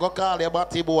boy, me go call you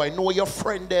batty boy. Know your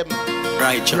friend them.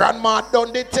 Right. Grandma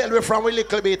done they tell me from a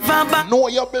little bit. Know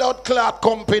your blood clot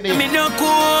company. Me no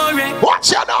correct.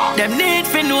 Watch you now. Them need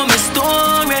to know me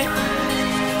story.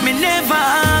 Me never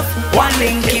have one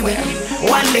linky we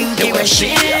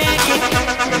shake it.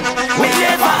 Me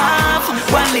never have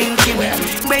one linky we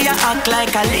where you act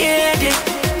like a lady.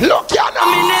 Look you now.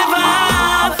 Me never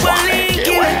have one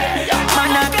linky we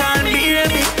man I call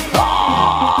baby.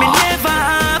 Me never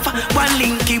have one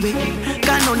linky we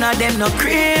 'cause none of them no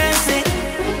crazy.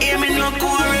 Hear me no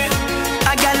correct.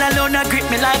 A gal alone a grip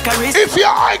me like a wrist. If your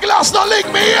eyeglass don't link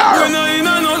me here. When I ain't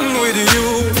nothing with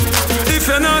you. If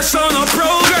you're not showing no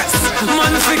progress,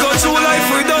 man, if we go through life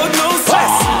without no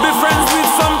stress. Be friends with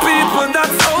some people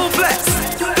that's hopeless.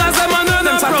 'Cause I'm on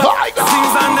them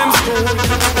things and them school.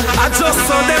 I just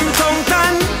saw them tongue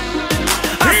tan.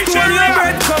 I stole your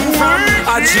bread come from.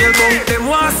 I jail bunk them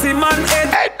want see man head.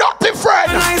 Ain't nothing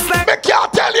friend. Me can't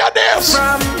tell you this.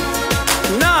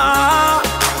 Nah,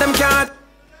 them can't.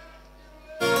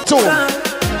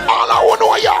 All I want to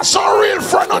know you're some real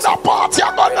friend on the party. I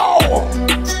go know.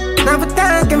 Never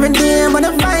talk every day, but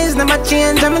the vibes never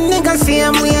change. I'm a nigga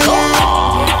same way,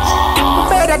 yeah.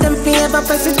 Better than favor,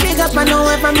 press it big up. I know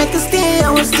if I make a stay, I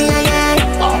will stay, yeah.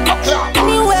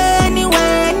 Anywhere,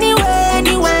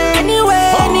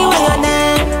 you're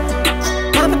there.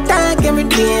 Never talk every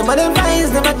day, but the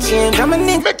vibes never change. I'm a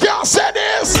nigga. Me can't say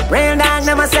this. Real dog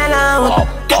never sell out.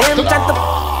 Them got the.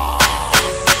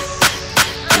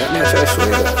 Let me try to show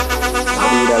you that.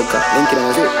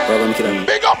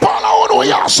 Big up all I know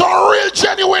you're some real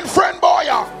genuine friend boy.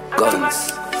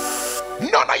 Guns.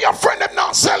 None of your friend them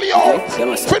not sell you.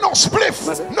 For no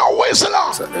spliff, no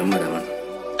whistler.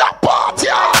 That part,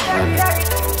 yeah.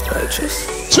 Righteous.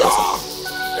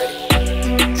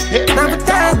 Never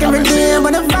talk every day,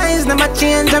 but the vibes never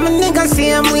change. I'm a nigga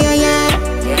same way, yeah.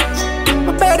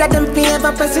 Better than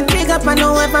favor, press it big up. I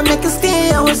know if I make a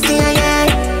stay, I will stay, yeah.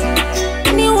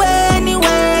 Anywhere,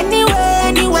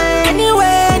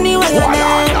 you're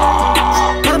there.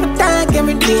 Never talk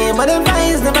every day, but the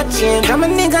vibes never change. I'm a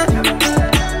nigga.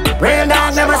 Real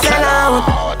dog never sell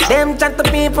out. Them chat to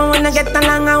people when I get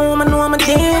along. A woman know me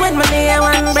deal with my day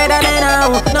one better than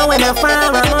out. No when I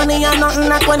find my money or nothing.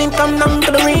 Not when it come down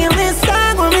to the realest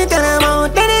song. When me tell them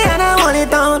out, then I don't want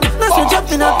it out. No switch up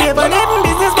in a paper, living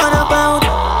business man about.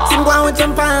 Sing go with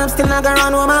some palms, still not gonna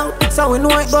run them out. So we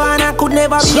know it go and I could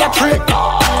never be a trick.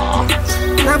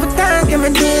 Never time, give me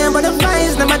damn, but the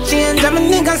vibes never change. I'm a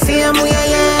nigga, same way,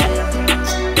 yeah.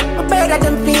 I better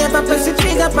than pay if I press the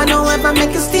trigger, if I know if I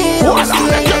make a steal. I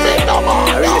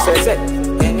really say it.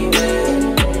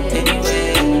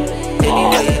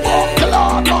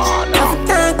 Never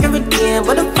time, give me damn,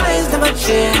 but the vibes never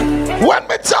change. When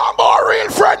me talk about real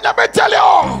friend, let me tell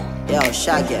you. Yo,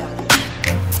 Shaggy.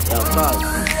 Yo, Cog.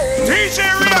 DJ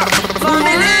Rhea.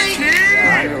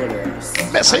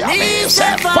 Missy, I mean,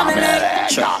 say family.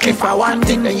 If I want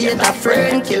thing, then you're a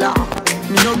friend killer.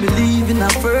 Me no believe in a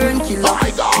friend killer. Oh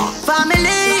my God.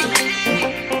 Family.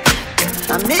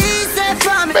 I me say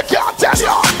family. Me can't tell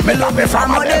you. Me love me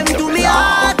from them to me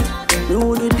heart. Me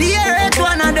would do the earth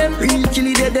one of them. Real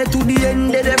killy dead to the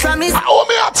end of the promise. How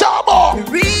me a talk about?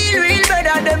 Real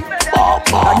better them.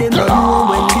 And them don't know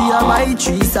when we are buy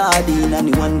 3 sardines and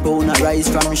the 1 pound of rice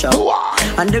from shop.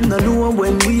 And them don't know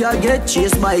when we are get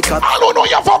chased by cops. I don't know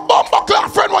you have a bumper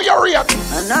clap friend when you're real.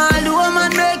 And all the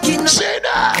woman making see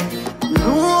that.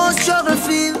 No struggle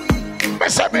feel. Me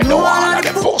say me know all of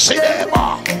them pussy them. I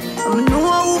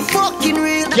know who fucking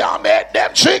real. Can't make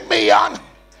them trick me on.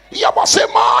 You must say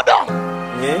murder.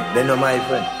 Yeah, they know my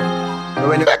friend.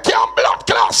 Make your blood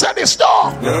class say this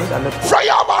dog. Fry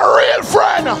have a real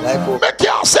friend. Make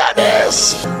you say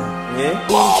this. Yeah.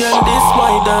 Can this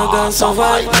my dog and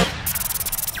survive?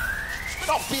 Me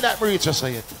don't feel like me just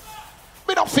say it.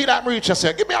 Me don't feel like me just say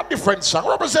it. Give me a different song.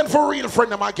 Represent for real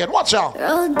friend them again. Watch out.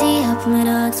 Roll deep, my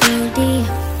dogs roll deep.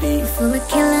 You full of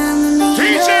killing me.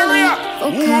 DJ Rhea.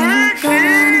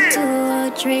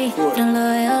 No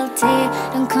loyalty,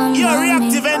 don't come You're on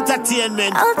Reactive me.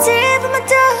 Entertainment. I'll deep, my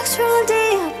dogs roll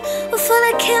deep. We're full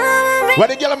of killing me. When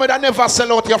the girl that never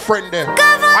sell out your friend there.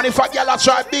 And if a girl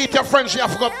try beat your friend, she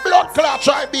have got blood clot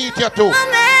try beat you too.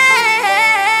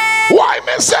 Why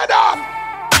me say that?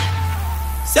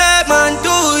 Say man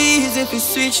too easy if you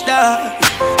switch that.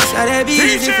 Shall I be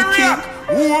easy if you kick?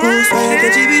 Who's trying to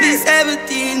give you this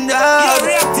everything that?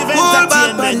 Pull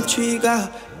back on the trigger.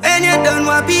 And you done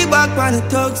what be back on the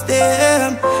thugs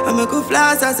them. I make a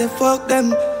flash I say fuck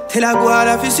them. Till I go out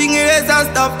of fishing race and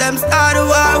stop them. Start a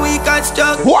war we catch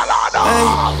chuck. Roll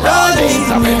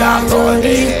deep, my dogs roll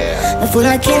deep. The full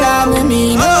of killer, me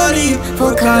mean roll deep.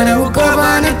 Full corner, we'll go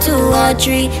on a 2 or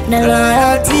 3. No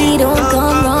loyalty, don't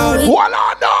come wrong with.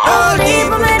 Roll deep,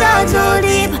 my dogs roll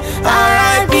deep.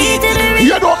 R.I.P. to the real.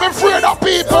 You don't be afraid of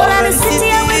people. All of the city,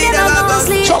 and we don't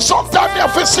sleep. So sometimes you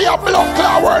have to see a blood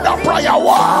clot word of prayer.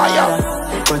 Why?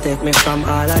 Protect me from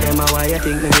all of them. Why you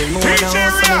think me will more now? So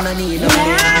I need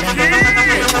nobody.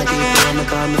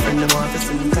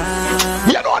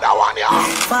 You know that one, yeah.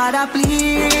 Father,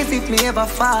 please, if me ever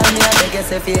fall, me I beg you,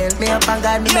 if you help me up and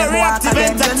God, me make walk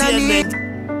again.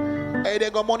 Hey, they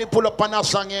got money pull up on a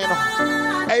song, you know.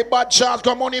 Hey, bad chance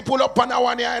got money pull up on a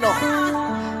one, you know.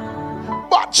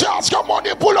 Bad chance got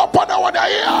money pull up on a one,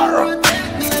 here.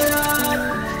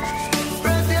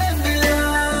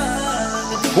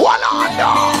 One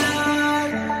under.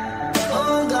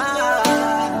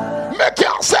 Make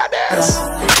you say this.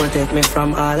 Protect me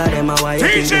from all of them. Why you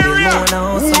think me will more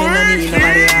now? So me no need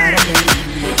nobody out of them.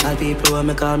 All people when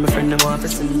me call me friend, them want to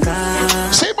see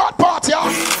God. See bad part, yeah.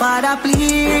 Father,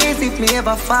 please, if me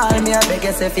ever fall, me I beg you,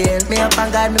 if you help me up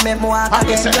and God, me make me walk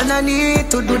again. You no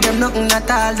need to do them nothing at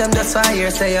all. Them just want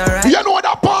you say you're right. You know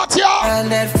that part, yeah.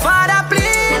 And then Father,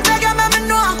 please, beg you, make me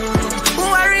know who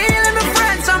are really my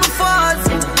friends and my foes.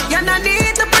 You no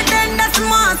need to pretend that's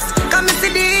must. Come and see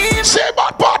the see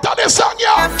bad part of the song,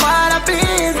 yeah. Father,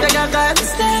 please, beg you, God,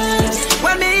 stay.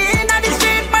 When me in the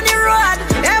street on the road,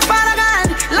 hey, Father God,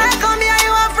 like how me and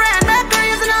you a friend, make me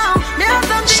use now. Me have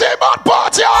something. See bad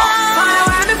part, yeah. Father,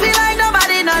 when me feel like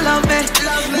nobody no love me,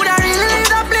 would I really leave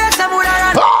the place and would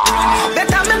I run?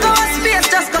 Better me go a space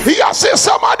just cause. You see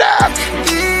some of them.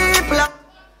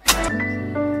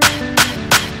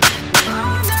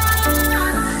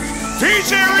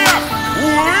 DJ Rhea.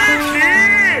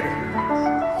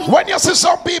 When you see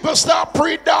some people start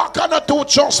pre-dark and not to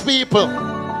trust people,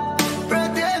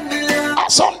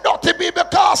 and some dirty people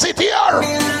cause it here.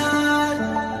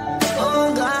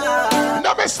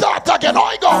 Let me start again.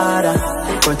 I go. Father,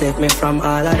 protect me from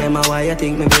all of them. Why you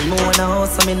think me build me own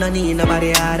house, so me no need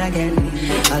nobody hard again.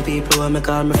 All people when me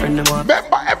call me friend them up.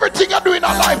 Remember everything you do in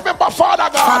our life, remember Father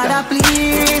God. Father,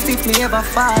 please, if me ever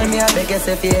fall, me I beg you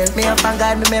say help me up and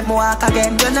God me make me walk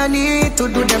again. You no need to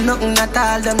do them nothing at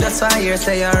all. Them just want hear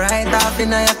say you're right off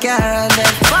in your car and then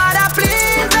Father,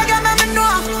 please, beg you let me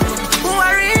know who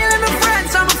are really my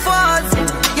friends and my foes.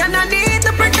 You no need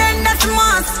to pretend that's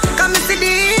must. Come and see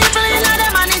the evil in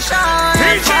them and it shows.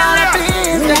 Father,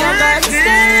 please, beg you guys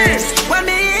stairs. When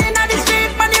me in the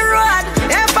street on the road,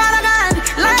 hey Father God,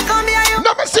 like come here you.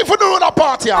 Let me see if we do a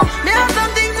party. Me have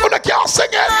something to do. Can't sing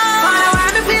it. Father,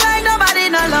 why me feel like nobody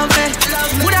no love me?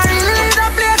 Would I really leave the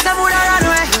place and would I run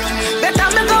away? Better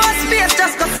me go a space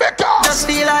just cause just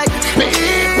feel like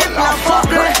people love for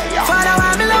play. Father,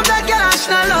 why me love that girl and she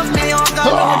don't love me? Oh God,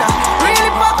 me woulda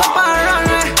really fuck up and run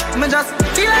away. Me just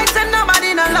feel like say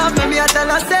nobody no love me. Me I tell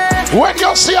her say when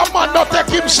you see a man, not take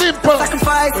him simple.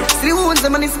 Sacrifice, see the wounds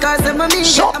them and the scars them and me.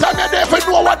 Sometimes you never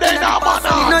know what they know, man.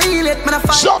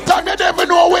 Sometimes you never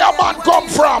know where a man come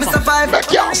from.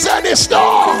 Make you say this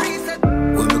now.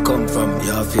 Where we come from,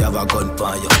 you have to have a gun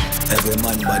for you. Every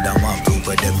man but I want proof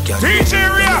for them can DJ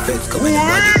React.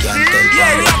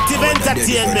 Reactive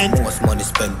Entertainment. Most money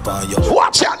spent on you.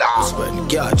 Watch it now. Spend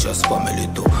God just family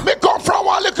too. Me come from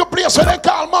one little place where they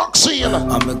call Maxine.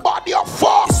 Body of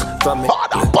fuck.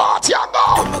 Body party and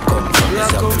go. We are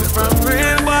coming from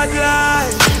real bad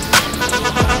life.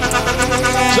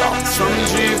 Some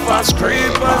G-Fast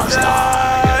creepers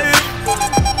die.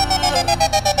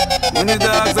 When the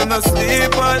dogs are not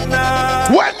sleep at night.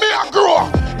 When me a grow,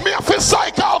 me a feel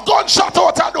cycle gunshot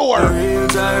out a door. Real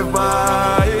drive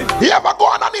by. You ever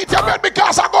go underneath your bed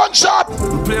because a gunshot?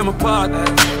 Play my part.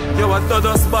 Yo, I thought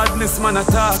us badness man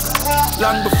attack.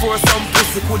 Long before some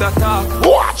pussy could attack.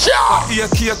 Watch out! I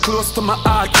hear close to my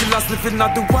heart. Killers living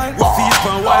at the wild. Thief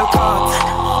and wild cards.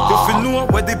 If you know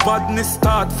where the badness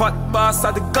start. Fat boss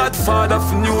are the godfather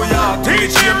for New York.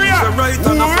 DJ React. Right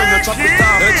on the front of chop it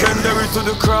off. Legendary to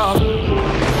the crowd.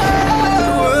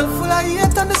 The world full of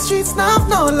hate on the streets now have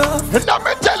no love. And let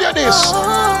me tell you this.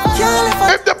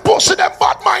 If the pussy them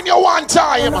bad mind you one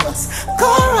time,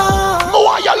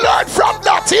 why you learn from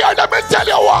that here? Let me tell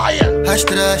you why. Hash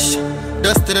to the hash,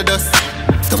 dust to the dust.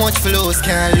 Too much for lose,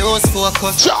 can't lose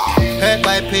focus. Hurt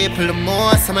by people, the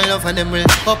more some love and them will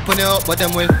up when you up, but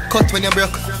them will cut when you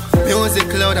broke.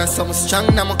 Music loud and some strong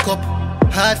in my cup.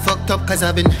 Heart fucked up cause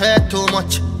I've been hurt too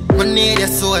much. I need your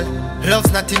soul,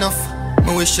 love's not enough.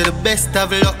 I wish you the best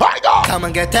of luck. Come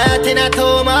and get hurt in a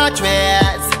too much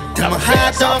ways. Till my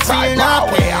heart don't feel no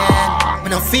pain. I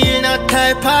don't feel no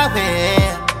type of way.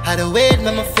 How the wait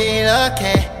make me feel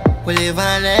okay. We live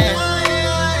and learn.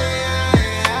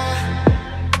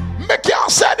 Make you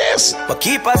say this. But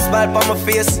keep a smile on my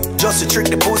face, just to trick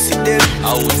the pussy them.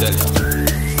 I will tell you.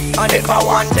 And if I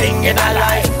want thing in a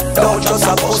life, don't just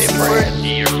a pussy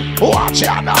friend. Watch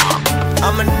out now.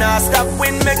 I'ma not stop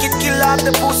win, make it kill off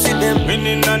the pussy them.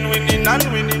 Winning and winning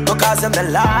and winning. Because them they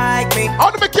like me.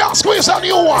 And me can't squeeze a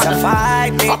new one.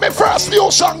 Fight me. I'm my first new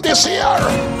song this year. I'm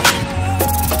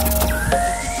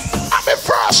my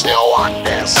first new one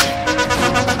this.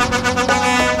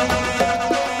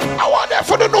 I want them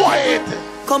for the know it.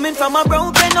 Coming from a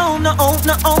broken home, no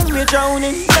home, you're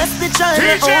drowning. Bless the child,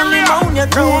 only moan, you're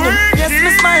drowning. Yes,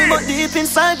 me smile, but deep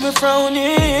inside me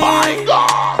frowning. My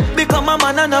God. Become a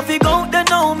man and I figure out, they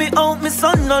know me out, me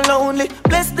son no lonely.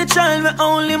 Bless the child, we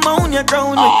only moan, you're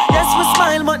drowning. Yes, we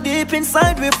smile, but deep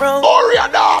inside we frown. Hurry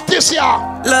up this year.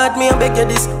 Lord, me I beg you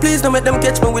this. Please don't make them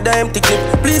catch me with an empty clip.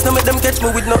 Please don't make them catch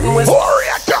me with nothing west. Hurry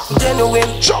up.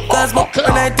 Genuine. Cause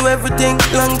when I do everything,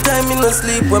 long time in no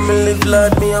sleep. When me live,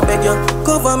 Lord, me I beg you,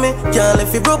 cover me. Can't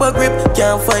let it rubber grip,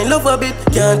 can't find love a bit,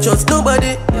 can't trust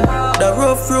nobody. The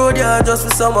rough road, yeah, just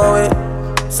for some way.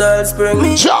 Salt Spring, me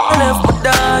left my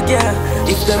dog, yeah.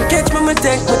 If them catch me, me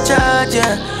take my charge,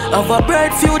 yeah. Have a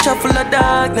bright future full of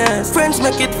darkness. Friends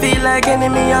make it feel like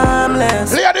enemy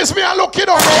harmless. Ladies, me a looking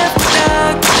up.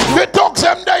 The dogs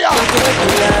them there.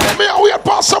 Me a wait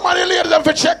for somebody ladies them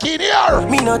for check in here.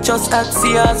 Me not just act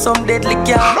see her some deadly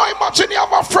car. Now imagine you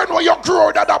have a friend where you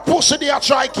grow that a pussy there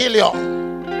try kill you.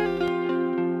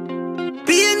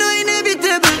 Being no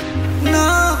inevitable,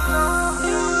 no.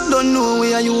 Don't know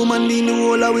we are human being, the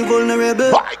whole are we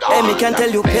vulnerable. Hey, me can tell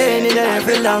you pain in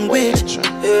every language.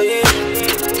 Hey.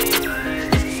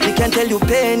 Me can tell you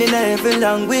pain in every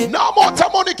language. No more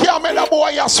money can make a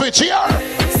boy a switch here.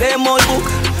 Same old book,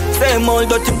 same old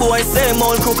dirty boy, same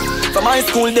old crook. From high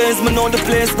school days, me know the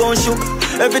place gone shook.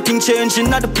 Everything changing,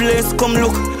 not the place come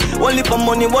look. One lip of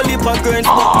money, one lip of grains,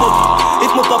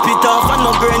 if my pop it off, and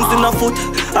no grains in a foot.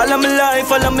 All of my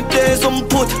life, all of my days, I'm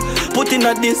put in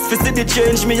a this, fi see the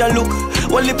change me a look.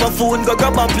 One lip of food, go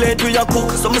grab a plate with a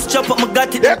cook. So me chop up, me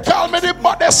got it. They tell me the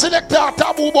body selector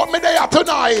taboo, but me there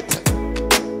tonight.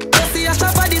 See a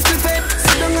shop of this fit.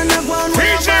 Sit down on the ground.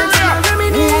 DJ Ria.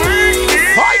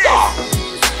 My God.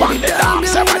 Back the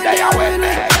dance every day with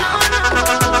me.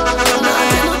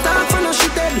 No time for no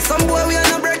shit. Some boy we are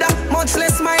no brother, much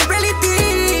less my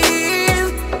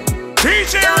relative.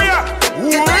 DJ Ria.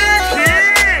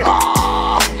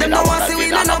 Them no want see we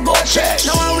no go.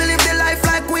 No one will live the life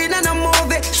like we no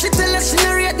movie. She tell us she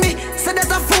narrate me, say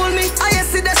that a fool me. I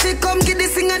see that she come get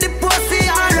this thing at the pussy.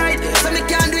 Alright, so me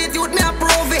can't do it, youth me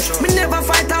approve it. Me never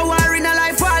fight a war in a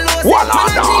life for a loss. Man a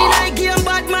Gene I game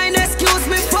bad mind, excuse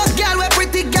me. Fuck girl we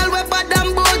pretty, girl we bad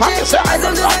and budget. As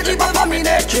I'm the drip over me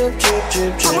neck. I'm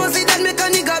gonna see that make a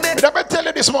nigga back. Let me tell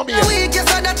you this, mommy.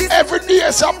 Every day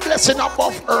is a blessing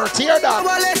above earth. Hear that?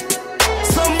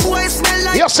 Some boys smell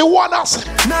like you see one as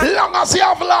long as you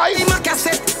have life.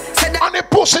 And they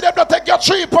push them to take your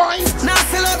 3 points.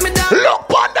 Look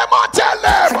on them and tell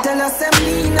them.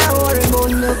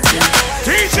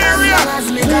 DJ Ria.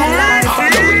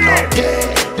 Doing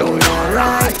okay, doing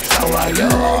alright. How are you?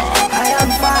 I am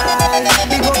fine.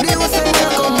 Big up the house and you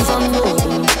come from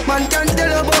home. Man can't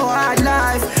tell about hard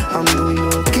life. I'm doing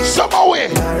okay. Some way.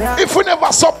 If we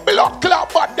never saw blood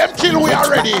clot, but them kill we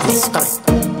already.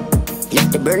 Left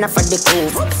the burner for the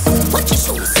cove. What you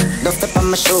shoes? Don't step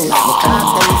on my shoes. The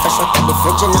cars them fresh out of the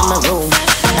fridge in my room.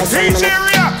 I say me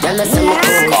girl I say me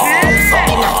cool.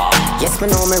 Yes me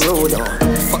know me rude.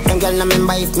 Fuck them girl I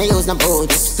remember if me use no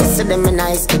boot. Yes to them me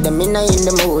nice, to them me not in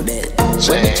the mood.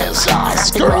 Jesus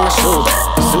Christ.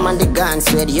 Some of the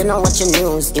guns swear you know what you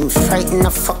news. Him frightened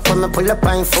the fuck when me pull up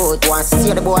on foot. Want to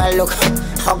see the boy look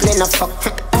ugly no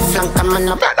fuck. Flank a man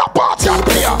up. Men a party up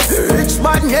here. Rich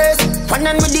man yes. One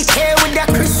and with the K with the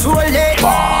Chris Roll.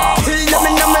 Kill them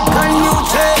in my brand new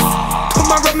chest.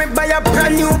 Tomorrow me buy a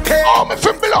brand new pair. Oh, me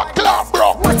feel blood clot,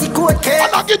 bro. What's it good, K?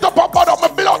 And I get up and bother my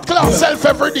blood clot self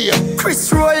every day.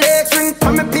 Chris Roll, drink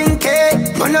from me pinky.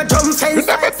 Man a drum fence.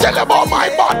 Let me tell you about my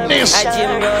badness. I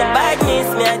Jim Brown badness,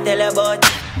 me I tell you about.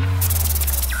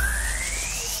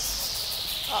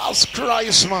 Oh,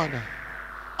 Christ, man.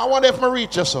 I wonder if me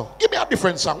reach you so. Give me a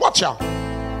different song. Watch out.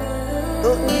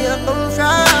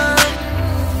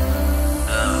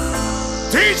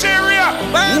 DJ Ria.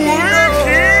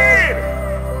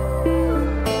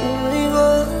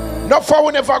 Not for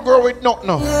we never grow with nothing.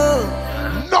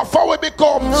 Not for we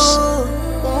becomes.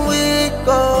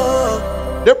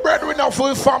 The breadwinner for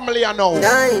the family I know.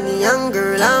 Young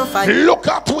girl and fight. Look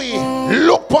at we.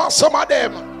 Look past some of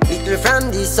them. Little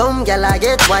from the some girl I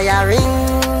get wiring.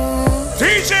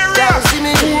 DJ Ria. See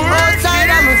me outside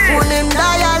and my phone them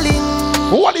dialing.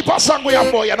 What the song we have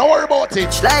for you? Don't worry about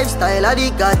it. Lifestyle I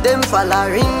got them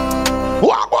following.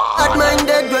 Bad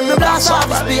minded when we blast off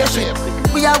the spaceship.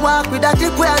 We a walk with a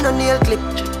clip, we a no nail clip.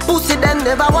 Pussy them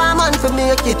never want man for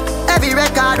make it. Every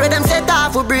record where them set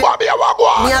off for break. Me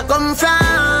a come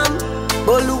from,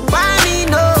 but look by me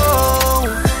no.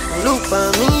 Look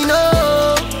by me no.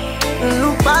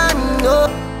 Look by me no.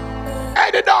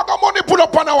 Hey, the dog got money put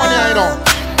up on our one here, you know.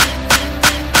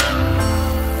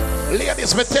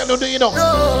 Ladies, me tell you, do you know?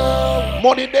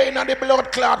 Money day in the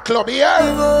blood clot club here.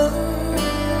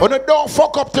 But don't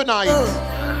fuck up tonight.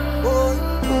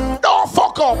 Don't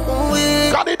fuck up.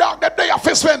 Cause the dog that day have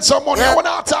to spend some money. I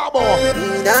wanna talk about.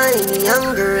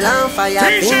 Young girl on fire.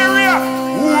 DJ Ria.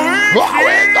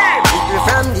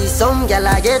 From the some girl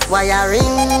I get wiring.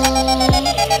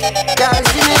 Girl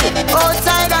see me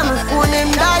outside I'm phone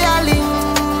them dialing.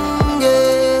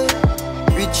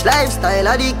 Yeah. Rich lifestyle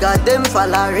I got them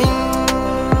following.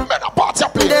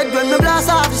 Dead when we blast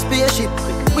off the spaceship.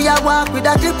 We a walk with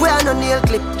a clip, we a no nail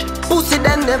clip. Pussy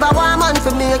them never want man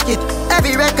for make it.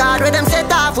 Every record where them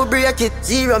set off we break it.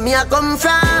 Zero me a come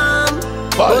from.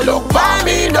 But look by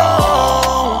me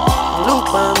now. Look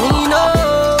by me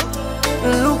now.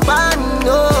 Look by me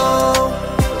now.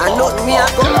 I know me a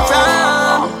come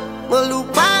from. But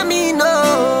look by me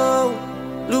now.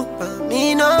 Look by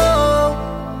me now.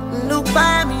 Look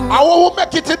by me now. I will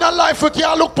make it in a life we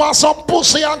can look past some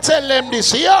pussy and tell them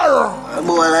this here. A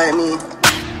boy like me,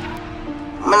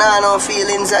 man, I no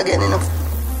feelings again, you know.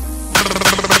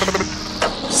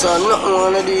 So nothing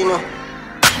wanna do, you know.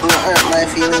 Not hurt my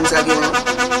feelings again. You know.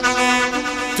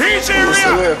 DJ I must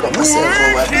work up myself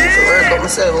over people. Work up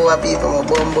myself over people, my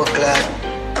bumbo clad.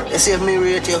 You see if me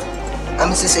rate you, I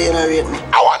must say you don't rate me.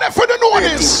 I want them to know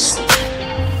this.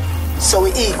 So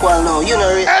we equal now, you know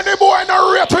rate. Any boy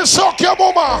no rate will suck your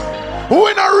mama.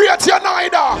 We no rate you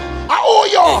neither. I owe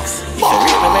you.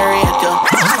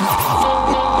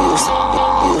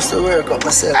 You used to work up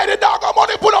myself. Hey, the dog got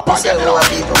money put up again. Over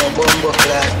people, my bumbo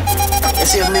You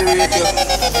see me rate you.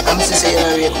 I'm just saying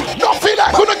I rate me. Don't feel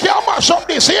like you can't mash up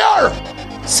this year.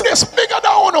 This bigger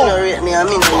down. You rate me, I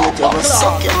mean I rate you. But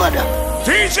suck your mother.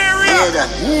 DJ Ria.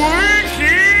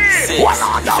 If you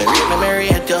rate me, I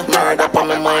rate you. Murder up on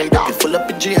my mind, if you full up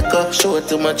a Jacob. Show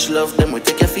too much love, then we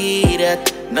take your feet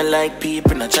at. Not like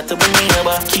people, not chat about me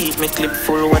about. Keep me clip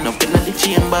full, one up in the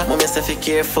chamber. Mom, myself be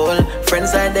careful,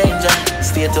 friends are danger.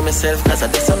 Stay to myself, cause I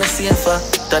do something safer.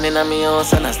 Turning on me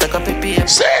house and I stack up a paper.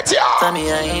 Say it, yeah. Tell me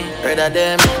I ain't rather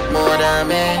them, more than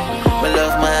me. Me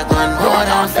love my gun, more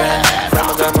than friend. From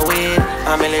a grandma weed,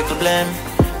 I'm a little blame.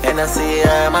 And I see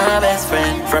her my best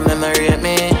friend. From them I rate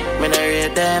me, when I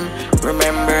rate them.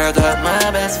 Remember I got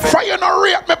my best friend. Try you not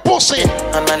rate me pussy.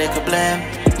 And my little blame.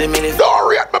 Don't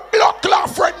rate me blood clot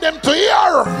friend them to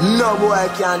hear. No boy, I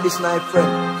can't diss my friend.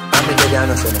 I'm in the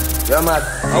Ghana center. You're mad.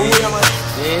 How are you, man?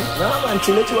 Yeah? No man,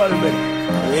 chill it to all the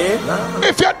yeah? No.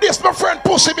 If you diss my friend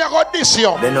pussy, me I go diss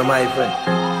you. They know my friend.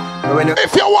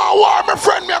 If you want war, my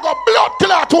friend, me I go blood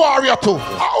clot warrior too.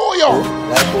 How are you?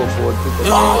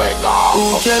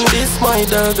 Who can diss my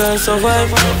dog and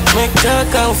survive? Make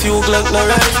talk and fuel like no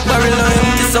rice. Barrel no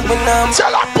empty up when I'm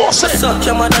tell a pussy. Suck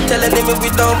your mother telling him we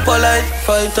don't polite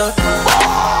fighter.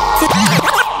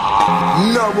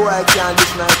 No boy, I can't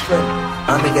diss my friend.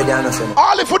 I'm in the Ghana center.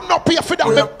 All if you not pay for that,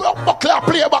 me buckler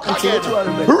play back again.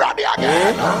 Ready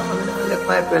again. Yeah? Let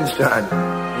my friend stand.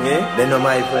 Yeah? They know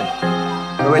my friend.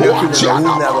 But when you kill them,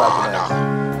 who never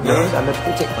happen? Yeah? I'm going to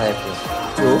protect my friend.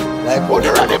 So, like what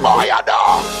you ready, boy,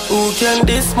 who can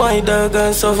diss my dog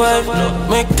and survive?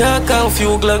 Make talk and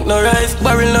fuel like no rice.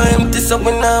 Barrel no empty so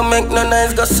we now make no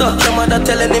nice. Go suck your mother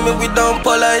telling him we don't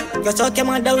polite. Go suck your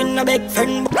mother with no big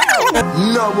friend.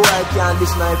 No boy, I can't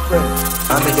diss my friend.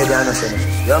 I'm in the Ghana center.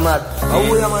 You're mad. How are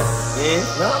you, man? Yeah?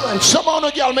 No man. Some of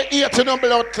the girl me eat in the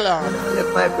blood clot.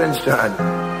 Let my friend stand.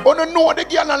 You don't know the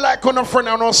girl and like on a friend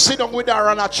and don't sit down with her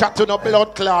and a chat to the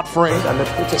blood clot friend.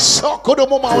 So could the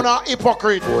mama on a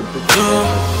hypocrite.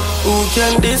 Who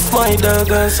can diss my dog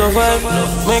and survive?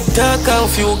 Make talk and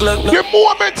fuel like no. The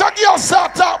moment a girl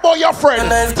start talk about your friend,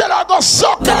 tell her go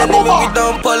suck her mama. We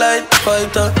don't polite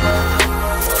fighter.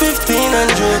 15 and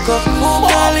Jacob. Who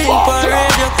call in for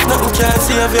radio? Nothing can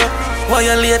save you.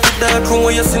 Violate the dark room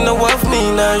where you see no of me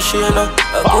now share no.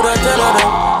 I could have tell her them.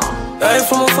 Right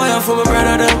from a fire for my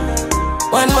brother them.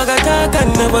 One maga talk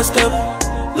and never stop.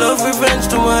 Love revenge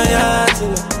to my heart, you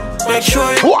know. Make sure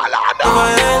it never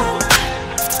end.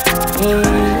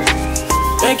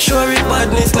 Make sure it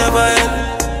badness never end.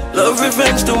 Love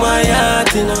revenge to my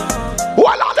heart, you know.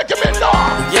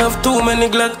 You have too many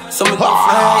Glock, some of them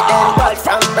fly then ball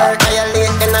from birth, violate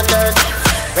in the dirt.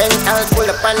 Rental pull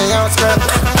up on the outskirt.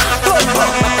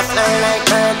 Butterfly like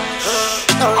bird.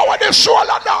 I want them show a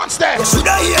dance there. You should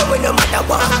have hear when the mother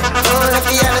walk. Don't let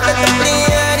the other get the play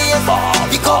out.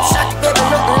 Pick up shot, baby,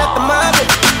 nothing like the marble.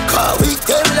 Cause we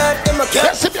tell like them a kill.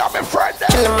 Yes, if you're my friend there.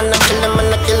 Kill him and a kill him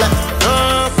and a killer.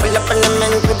 Pull up on the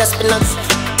men with the spinners.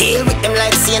 Deal with them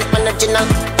like Saint on the Gina.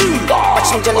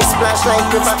 Watch him jelly splash like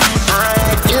river.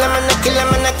 Kill him and a kill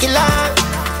him and a killer.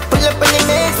 Pull up on the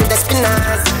men with the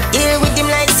spinners. Deal with him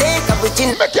like Saint on the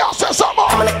Gina. Make you say something.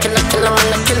 I'm gonna kill him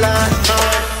and a killer.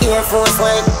 Air Force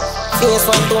White. Face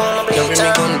one to on a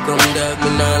bleacher. Carry me gun come dog, me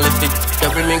nah left it.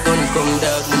 Carry me gun come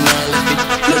dog, me nah left it.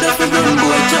 Blood up the run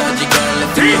boy, charge it can't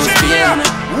left it. No spear.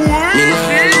 Me nah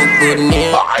look good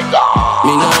name.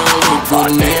 Me nah look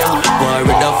good name. War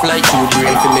with a fly through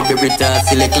brain for me baby toss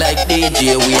select like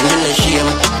DJ. We ain't in a shame.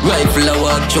 Rifle a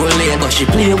walk through lane, but she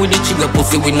play with the trigger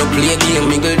pussy. We no play game,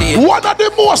 mingle day. One of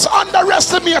the most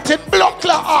underestimated blood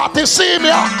clot artists, see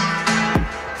me.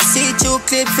 C2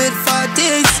 clip fit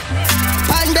 40s.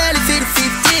 Pandel fit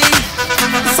 15.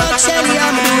 Fuck Shelly,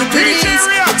 I'm doing please.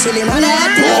 I'm chillin' on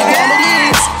that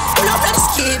remedies. Pull up to the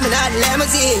scheme and that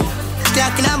limousine.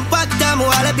 Clockin' and packed down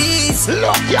wallabies.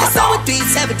 That's how we do it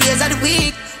 7 days of the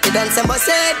week. We done some boss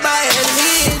head by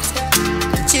enemies.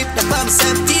 Chip the pump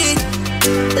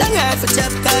 17. Long hair for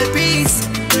chop call breeze.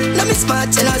 No me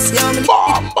smart and I see how many.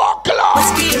 My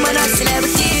scheme and a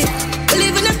celebrity.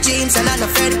 Believing of dreams and I'm not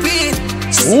afraid to breathe.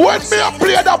 When me a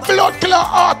play the blood clot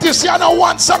artist, you know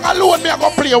one song alone, me a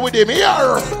go play with him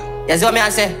here. Yes, what me I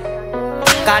say?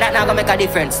 Cause that not gonna make a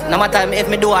difference. No matter if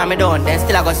me do or me don't, then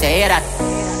still I go say, hear that.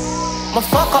 My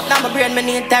fuck up now, my brain, me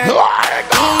need therapy.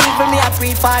 Even me a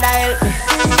free father help me.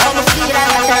 How me feel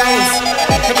like a terrorist.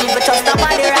 Me need to trust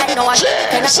nobody right now.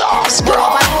 Jesus Christ.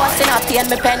 Overdose in a pain,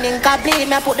 me pending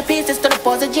complete. Me I put the pieces to the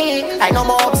puzzle G. I know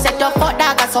more upset up, fuck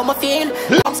dog, that's how me feel.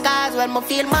 Some scars when me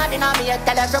feel mad in me. I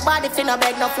tell everybody finna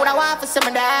beg no food I want for some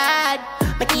of that.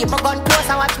 Me keep my gun close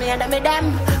and watch me and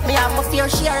them. Me have my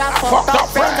fair share of fucked up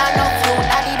friends and no food.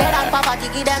 Daddy dead and papa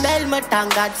give them helmet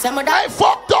and God send me that. I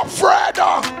fucked up Fred.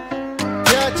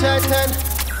 Yeah, Titan.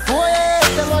 Oh yeah,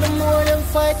 them are the more them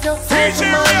fight you. And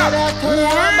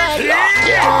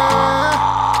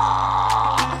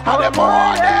the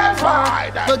more them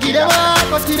fight. But give them up,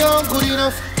 but they don't good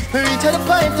enough. Me reach at the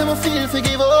point and I feel to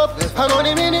give up. I know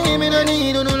them in me no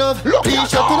need no love. Please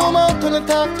shut to no mouth when I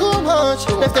talk too much.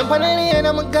 Left them on the end,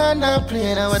 I'm a gun now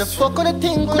playing. Now where the fuck on the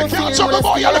thing could I feel when I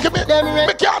steal them red.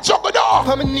 Me can't jump it off.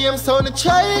 For my name sound a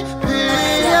try.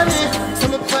 Hear me, so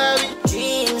me party.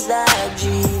 Dreams that,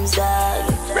 dreams that.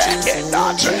 Chasing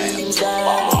my dreams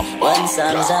that. One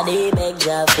songs a day make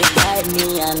job to guide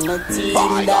me and my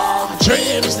team that.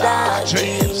 Dreams that,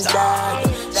 dreams that.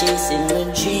 Chasing my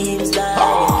dreams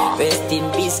that. Rest in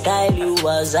peace, Kyle, you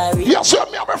was a real. Yes, sir,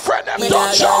 me and my friend, them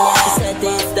don't show.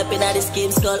 Stepping at the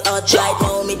scheme, skull outright.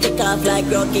 Now me take off like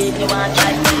rocket, you want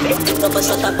try to stop a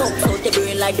shot a box out the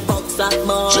brain like the box of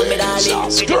mom. Me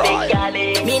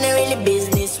darling, me no really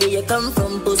business where you come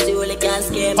from. Pussy only can't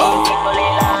scare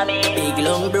me. Big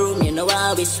long broom, you know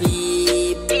how we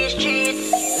sleep. These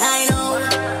streets, I know.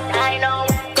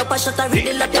 Cup a shot a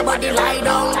riddle up your body, lie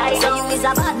down. So you is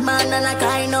a bad man and a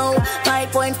kind of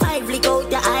 5.5 lick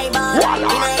out your eyeball. In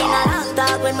a long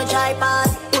talk when me try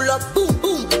pass. Pull up, boom,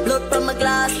 boom, blood from my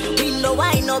glass. Window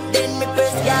wine up, then me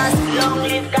press gas. Long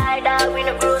live guy that we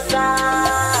no gross.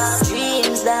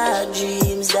 Dreams that,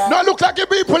 dreams that. No look like the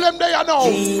people them there now.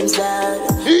 Dreams that.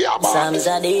 Yeah, man.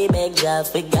 Some of they beg job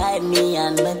for guide me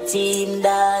and my team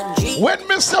that. When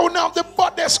me say we have the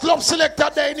baddest club selector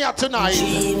there in here tonight.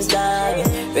 Dreams that.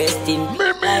 Rest in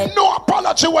me no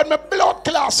apology when my blood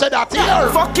class said that here.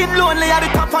 Fucking lonely at the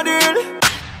top of the hill.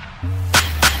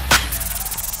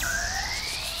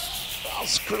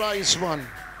 Jesus Christ, man.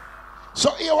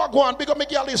 So here we go and big up my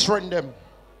girl's friend them.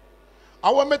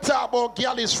 And when me talk about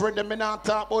girl's friend them, me not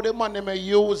talk about the money me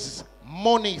use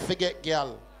money to get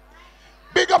girl.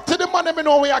 Big up to the money me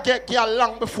know where I get girl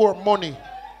long before money.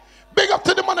 Big up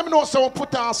to the money me know someone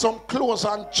put on some clothes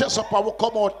and chest up and will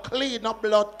come out clean up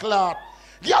blood clot.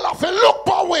 Girl have to look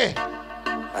for way.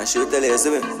 I should tell you, see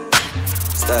me.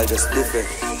 Style just different.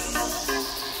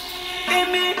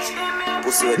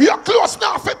 Your clothes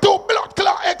now for two blood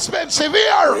clot expensive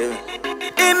here.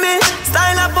 Image,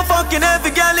 style up for fucking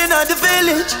every girl in the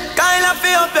village. Kind of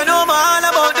feel up, you know me all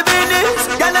about the business.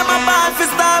 Girl, I'm a ball for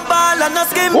star ball and no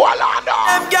skim.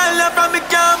 Them girl from me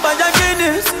camp by your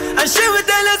Guinness. And she will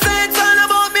tell us it's all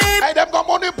about me. Hey, them got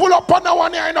money pull up on the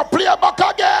one here and no play back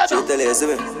again. Should tell you, see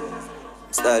me.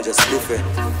 Style just different.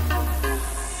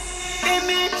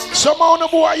 Some of the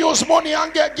boy use money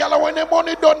and get girl. When the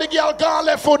money done, the girl can't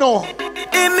left for no.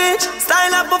 Image,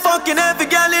 style up for fucking every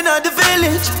girl in the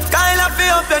village. Kind of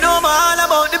feel up, you know me all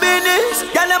about the business.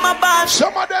 Girl, I'm a bad.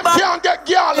 Some of them can't get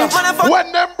girl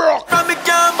when them broke. From me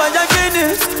camp by your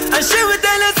Guinness. And she will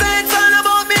tell us it's all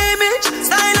about me. Image,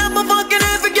 style up for fucking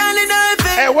every girl in the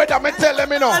village. Hey, wait a minute, tell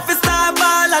them, you know.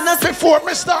 Before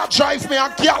me start drive me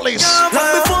and girlies.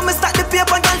 Long before me start the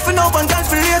paper, girl for now and girl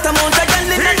for later. Mount a girl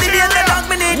in the day, the dog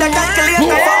me need a calculator.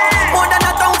 More than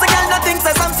 1,000 girl, nothing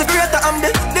says I'm so greater. I'm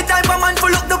the type of man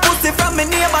full up the pussy from me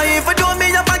neighbor. If you do me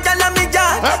up a girl and me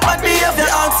jar. Bad behavior,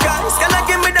 ask guys. Can I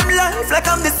give me them life like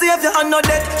I'm the savior? I'm not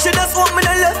dead. She just want me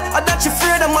to left. I that she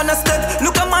fear them on a step.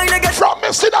 Look at mine again. From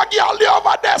me see that girl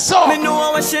over there, so. Me know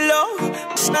how she love.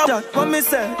 Snap what me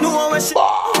say. Know how she.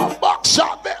 Back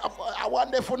shot, man. I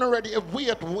wonder if you're not ready. Wait,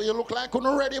 you look like you're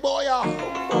not ready, boy.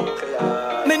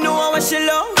 Me know how she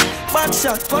love. Back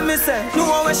shot, what me say? Know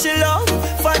how she love.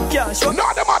 Fat cash. No,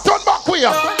 them a turn back with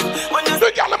you. The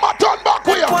girl them a turn back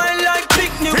with you. Why like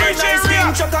picnic when I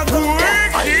skin chuck a gun?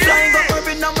 Flying up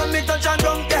every now when me touch a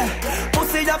dunk.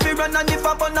 Pussy a fi run and if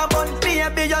I bun a bun.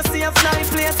 Baby you see a fly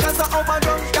place cause I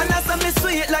overdone. Can I say me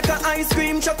sweet like a ice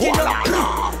cream chuck it up.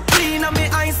 Clean and me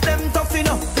ice them tough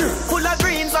enough. Full of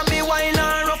greens and me wine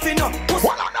and rough enough.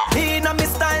 Clean and me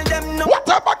style them no. What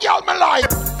type of girl me like?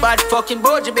 Bad fucking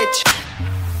bougie bitch.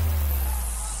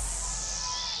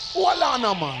 Hold on,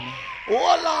 man.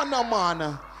 Hold on,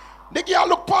 man. The girl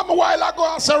look for me while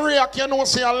ago and say, Rick, you know,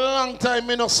 see a long time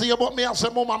me no see you, but me I say,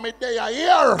 Mama, me day a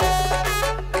year.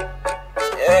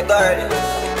 Yeah, darling.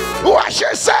 What she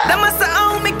say? Them a say,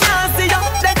 oh, me can't see you.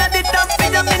 They got the top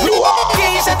for your minute.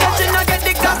 Keisha, that she no get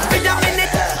the cock for your minute.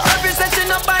 Every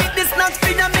session no bite this, no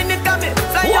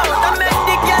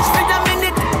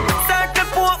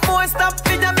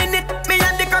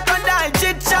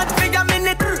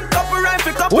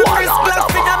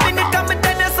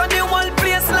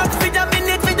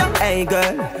My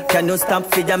girl, can you stop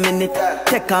for a minute?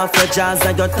 Take off your jaws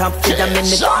and your top for a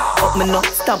minute. Up me no,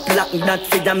 stop like that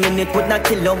for a minute. Would not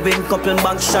kill you with couple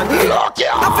back shot. I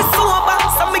feel sober,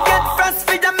 so me get fresh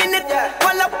for a minute.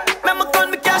 Well up, me call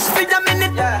me cash for a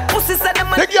minute. Pussy said them.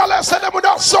 The girl said them would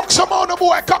not suck some on the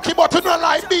boy cocky but you don't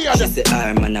like beard. She say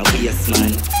arm and a waist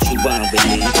man. She want with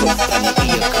me cup and the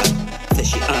ear. Say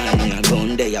she on me a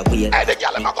gun there a wait. Hey, the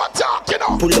girl them a go talk, you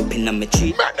know. Pull up in a me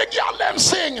tree. Make the girl them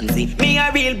sing. Me a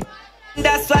real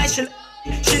that's why she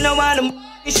no want them.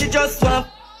 She just want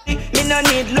me no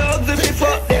need love if we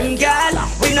fuck them gal.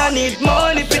 We no need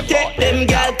money if we take them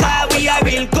gal. Cause we a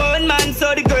real gunman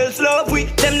so the girls love we.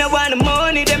 Them no want the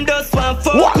money, them just want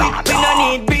fuck we. We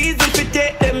no need bees if we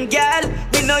take them gal.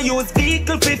 We no use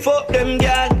vehicle if we fuck them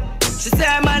gal. She say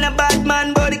I'm a bad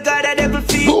man, but the God I devil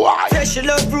feel. Say she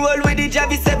love roll with the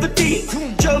Javi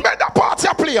 17. Jump at the party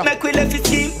player. Make we left his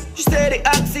scheme. She say the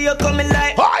axe you coming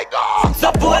like my God.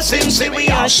 Suppose him see we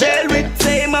on shell with.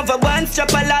 Say him have a one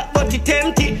strap a lock but it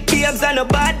empty. Babes and a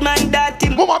bad man that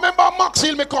him. Mama remember Max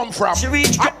Hill me come from. She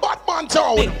reach a bad man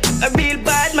town. A real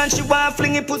bad man, she want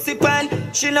fling a pussy pan.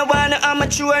 She no wanna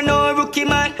amateur no rookie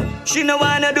man. She no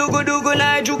wanna do go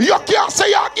na juke. You can't say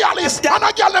your girl is and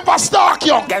a girl never stalk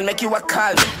you. Girl make you a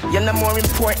call me. You're no more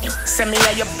important. Send me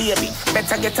like your baby.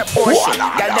 Better get a portion.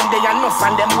 Girl them they enough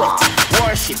and them wet.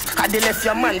 Worship. Had they left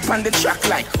your man on the track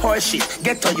like horseshit.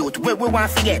 Get to youth where we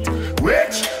want to get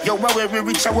rich. Yo where we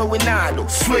rich and where we not do.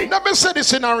 Sweet. Let me say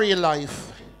this in a real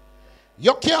life.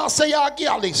 You can't say your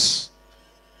girl is.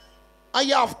 And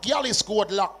you have girl is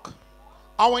good luck.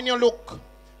 And when you look,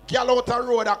 girl out the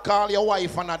road I call your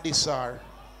wife and a diss her.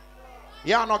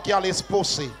 You are not girl is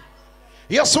pussy.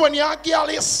 Yes, when your girl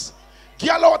is,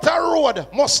 girl out the road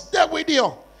must stay with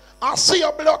you. I see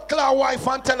your blood clot wife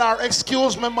and tell her,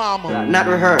 excuse me, mama. Not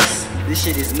rehearsed. This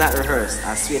shit is not rehearsed.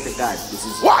 I swear to God. This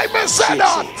is. Why me say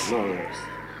that? Shit. No rehearsed.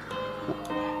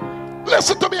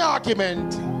 Listen to me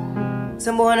argument.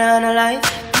 Some boy on a life,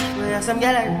 where some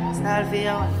girl start for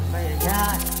your wife.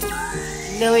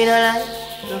 No, we no lie.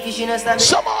 No kiss, you no stop it.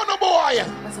 Some on the boy.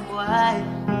 Some boy,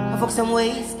 I fuck some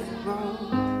ways.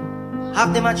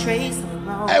 Half them a trace.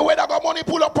 Hey, where they got money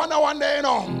pull up on one day, you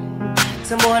know?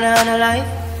 Some boy on a life,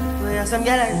 where some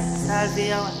girl start for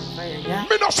your wife.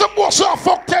 Me not supposed to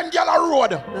fuck 10 girl a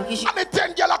road. And the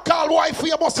 10 girl a call wife for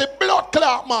you must say blood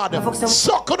clot mad.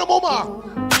 Suck on the mama.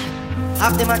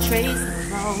 Half them a trace.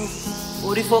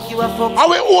 Who the fuck you a fuck? I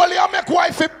will only make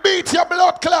wife beat your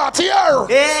blood clot here.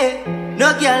 Hey,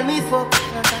 no girl me fuck.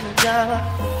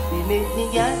 They make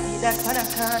me girl see that kind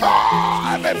of kind.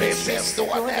 Ah, baby, this to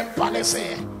what them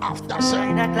policy. After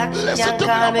sir, listen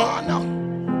to me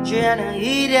now. She an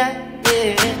idiot,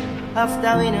 yeah.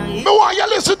 After we know it. Me want you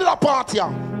listen to the party.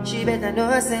 She better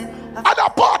know say. And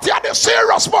the party are the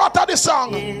serious part of the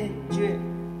song. Yeah,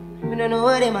 me don't know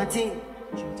what them a think.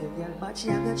 But she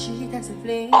a got cheat as a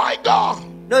flame. My God.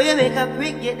 No, you make a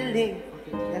brick, get the link.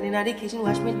 Girl in the kitchen,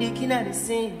 wash me dick in the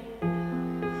sink.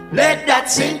 Let that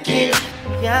sink in. If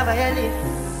you have a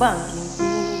lift,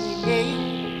 banking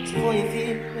pain. So you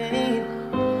feel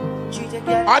pain. Treat your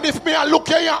girl. And if me a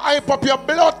look at you, hype up your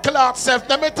blood clot self,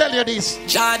 let me tell you this.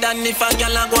 Jordan, if a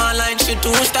girl a go online, she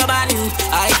too stubborn.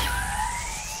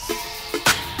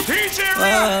 DJ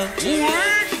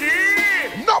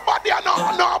nobody are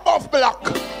no above black.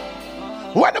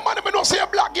 When the man me no see a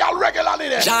black girl regularly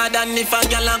there. Jordan, if a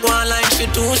girl a go online, she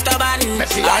too stubborn.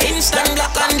 I instant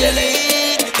block and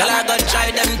delete. Girl I go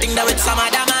try them thing that with some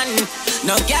other man.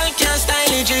 No girl can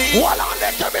style it.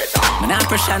 Me not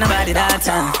pressure nobody that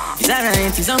time. It's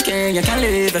alright, it's okay, you can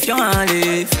live if you want to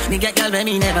live. Me get girl when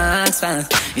me never ask for.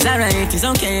 It's alright, it's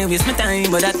okay, waste my time,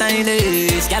 but that time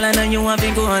is. Girl I know you want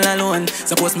to go all alone.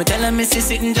 Suppose me tell her me see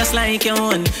sitting just like your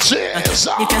own.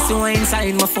 You can see what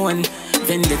inside my phone.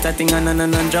 Vendetta thing on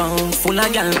drown. Full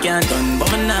of gal can't done.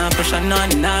 But me nah pressure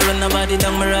none. Nah run nobody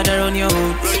down, me rather run you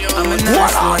out. I'm a nah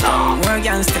slow down. More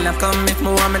gal still a come if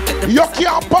me want me take the. You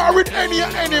can't bar with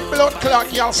any blood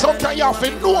clot girl. Sometimes you have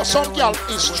to know some girl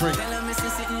history.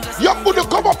 You could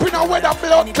come up in a weather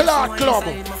blood clot club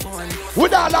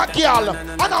with all that girl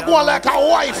and I go like a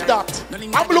wife that.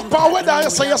 I'm look for weather,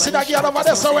 so you see that girl over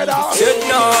there, so weather.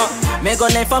 Me go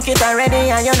left fuck it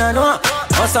already and you don't know.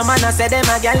 Or some man say them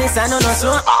a girl is a no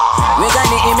slow. We got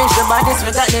the image, the bodies,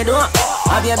 we got the door.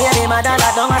 Have your baby mother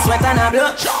that don't sweat and a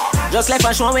blow. Just like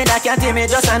a show with that can't me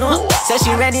just a know. Say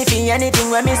she ready for anything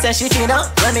when me say she feel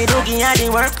up. When me do give her the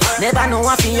work, never know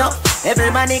what for you.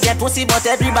 Everybody get pussy, but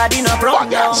everybody no broke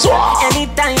down.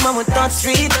 Anytime I'm with touch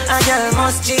street, a girl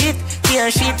must cheat.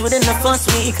 Tear sheet within the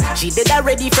first week. She did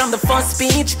already from the first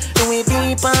speech. Do we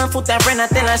deep and foot her friend, I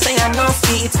tell her say I no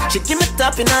feet. She give me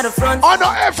top in the front. I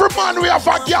know every man we have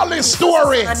a galley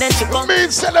story. And then she come. Me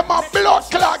tell him a blood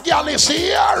clot galley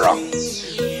here.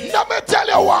 Let me tell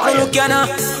you why. Look yana.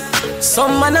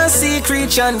 Some man a see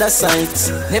creature under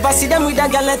sight. Never see them with a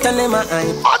gal let them a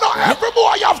eye. I know every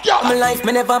boy have gal. My life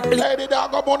me never play. Hey, the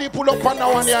dog got money pull up on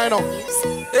that one here, you know.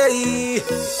 Hey,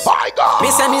 my God. Me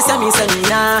say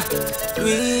nah.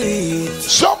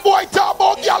 Some boy talk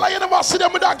about gal, you never see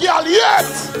them with a gal yet.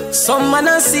 Some man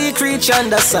a see creature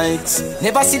under sight.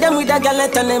 Never see them with a gal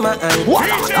let them a eye.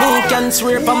 Me can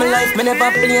swear for my life, me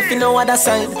never play for no other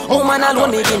side. Oh man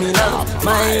alone me give me love,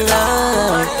 my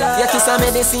love. Your kiss a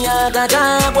medicine, I got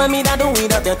job when me da do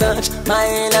without your touch,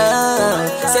 my love.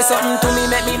 Say something to me,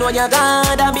 make me know you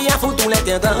God, and be a fool to let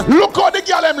you go. Look how the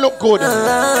girl them look good.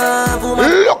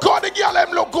 Look how the girl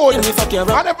them look good.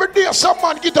 And every day some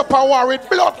man get up and war with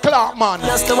blood clot, man.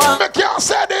 Me can't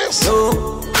say this.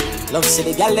 Love see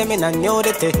the gal them in a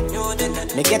nudity.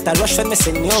 Me get a rush when me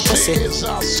see new pussy.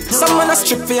 Someone a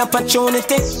strip for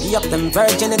opportunity. Give up them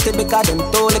virginity because them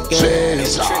told the girl.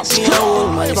 Me a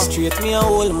hold my street, me a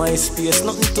hold my space.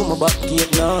 Nothing to my back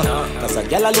gate now. Cause a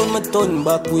gal alone me turn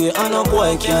back way. And no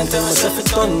boy can't tell myself it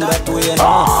turn that way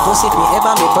now. Pussy me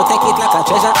ever, me protect it like a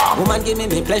treasure. Woman give me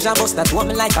pleasure, but that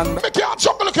woman like a me can't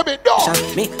jump look at me dog.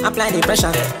 Me apply the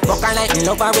pressure. Fuck her like me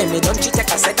love her when me don't cheat take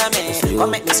a set of me.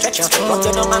 Come make me stretch her. But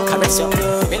you know man can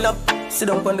sit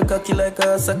down on the cocky like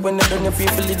a sack. When you done your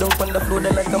feet, feel it down on the floor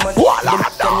like a man.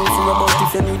 Tell me for about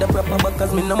if you need a proper back.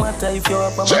 Cause me no matter if you're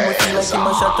up, I feel like him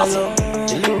a shot at you.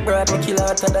 The link broad, me kill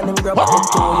hotter than him grab a head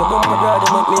toe. Your bumper broad,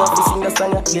 you make me have to sing a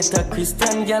song. Get a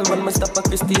Christian girl when me stop a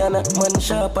Christiana. Man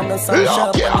sharp and a song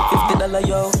sharp and the $50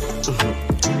 yo.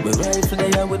 Me rifle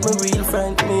there with my real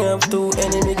friend. Me have two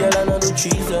enemy girl and I do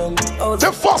treason.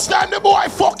 The first time the boy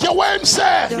fuck you, what him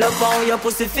say? Love how your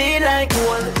pussy feel like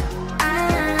gold.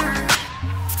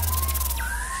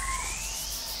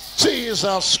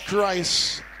 Jesus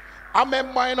Christ. I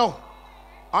remember, you know,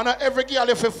 and every girl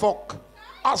if you fuck,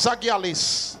 as a girl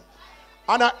is,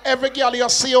 and every girl you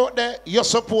see out there, you're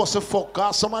supposed to fuck,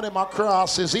 cause some of them are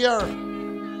crosses here.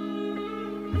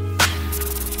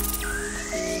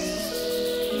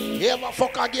 You ever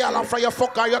fuck a girl and for your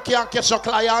fucker you can't catch your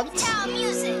client?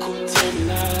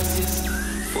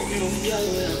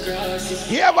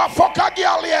 You ever fuck a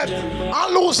girl yet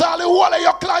and lose all the whole of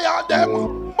your client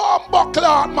them? Bumbo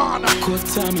cloud, man.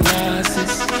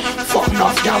 Fuck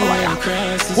enough, girl,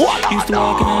 used to walk in the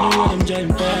road, I'm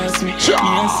driving past me. Me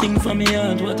and sing for me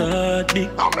heart, what a heartbeat.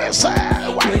 I'm say,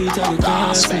 why you talking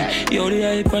past me? Yo, the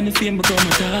hype and the fame become a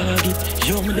target.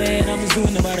 Yo, me dead, I'm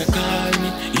doing nobody call me.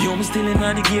 Yo, me still in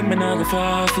the game, me not go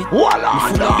forfeit. Me full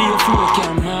of beer, food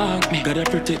can't mark me. Gotta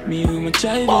protect me with my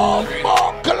child.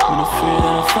 I'm afraid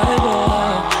of a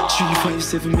fiber.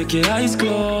 357, make your eyes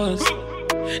close.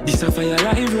 This a fire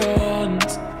I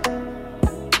runs.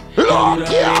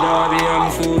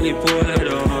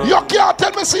 You can't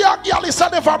tell me see a girl is a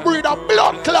never breed a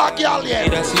blood clot girl yet.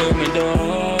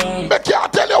 Me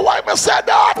can't tell you why me said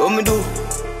that. What me do?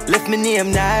 Left me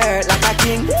name now hurt like a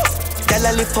king. Tell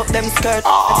her lift up them skirt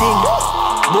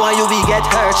Boy you will get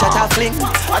hurt, shut a fling.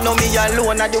 I know me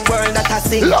alone at the world that I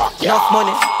sing. Enough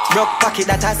money, broke pocket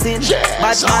that I sin.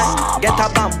 Bad man, get a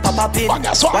bump, pop a pin.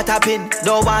 What a pin,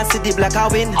 don't want see the black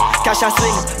a win. Cash a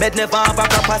sling, bed never have a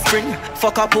proper spring.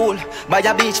 Fuck a pool, by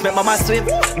a beach, make mama swim.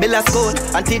 Build a school,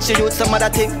 and teach you some other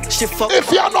thing. She fuck.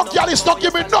 If you're not girl, it's not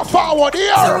giving no forward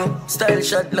here. Style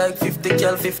shot like 50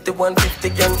 girl, 51, 50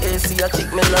 gang AC. I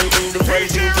kick me long in the world,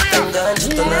 she turn down,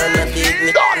 she turn on and dig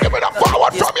me. Don't give me the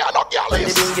forward from you, no girl.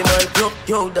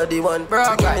 Yo, daddy one,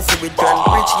 bro. Give me see with grand.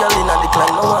 Rich girl in the clan,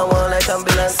 no one want like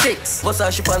ambulance. 6. What's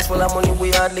her she pants full of money,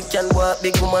 we hardly can walk.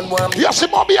 Big woman want me. Yes, she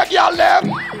might be a girl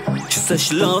them. She said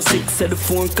she love 6, said the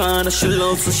 4 corner she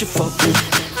love, so she fuck me.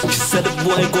 She said the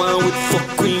boy go on with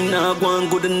fuck cream, now go on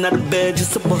good in the bed,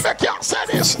 just a bust. I can't say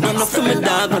this. None of for my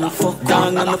dog, none of fuck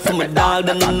dog, none of for my dog,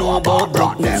 then I know about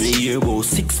broke them. Here go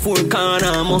 6, 4 corner,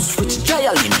 I must switch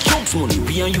trial in. Jokes money,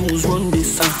 we and use run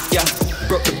this, yeah.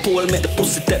 Broke the pole, make the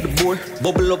pussy take the board.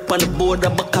 Bubble up on the board, the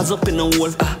backers up in the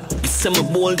wall. You send my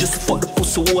ball just to fuck the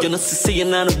pussy wall. You know, see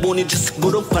saying on the bone, just go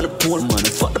up on the pole. Man,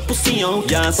 fuck the pussy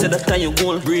out. Yeah, I said that time you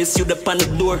go. Brace you up on the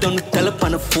door, don't tell up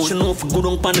on the phone. She know if you go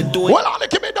down on the door. Well, I'll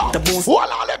give me down.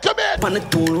 Well, I'll give me on the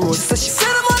toll road. She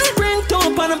said I'm on the ring,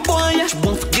 top on the boy. She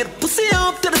wants to get pussy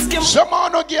up to the skin. Some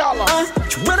on no girl.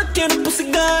 She rather get a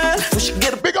pussy girl. She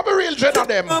get a big up a real children of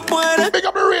them. Big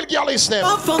up the real girl is them.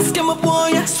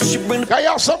 I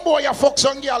have some boy you fuck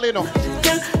some girl, you know.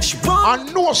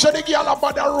 And know so the girl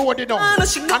about the road, you know.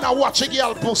 And I watch a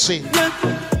girl pussy.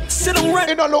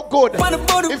 It don't look good.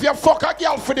 If you fuck a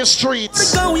girl for the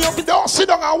streets, don't sit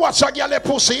down and watch a girl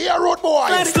pussy. Here, road boy.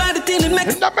 Let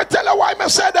me tell you why I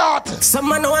say that. Some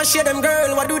man don't want share them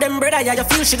girl. What do them brother? You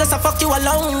feel she just a fuck you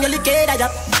alone. You look at ya.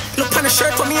 Look on the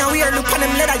shirt for me and wear. Look on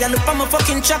them leather. You look on my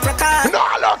fucking chopper car. No,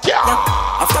 look ya.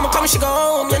 After me come she go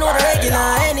home. You know the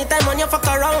regular. Anytime when you fuck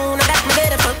around, that's my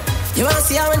lady fuck. You wanna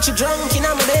see her when she drunk in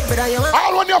my bed, brother? You want?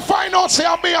 All when you find out say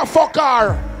I be a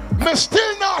fucker. Me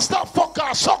still not stop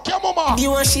fucker, suck your mama. You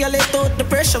want she a let out the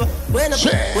pressure. Whenever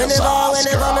I'm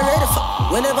ready for.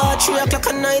 Whenever 3 o'clock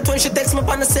at night when she texts me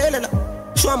on the cellular.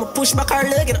 She want me push back her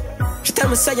leg, you know. She tell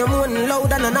me say you're moaning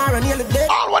loud and an hour and nearly dead.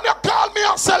 All when you call me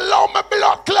and say loud, me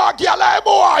blood clog, you like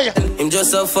boy. Him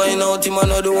just a find out him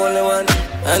not the only one.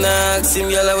 And I ask him,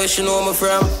 y'all where she know me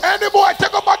from. Any boy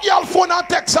take up a girl phone and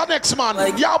text her next man.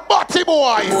 You're body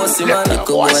boy. Bossy man, look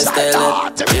a boy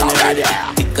style it. You know ready.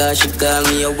 Because she call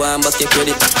me a one back your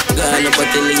credit. Gone up a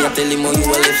tell you how you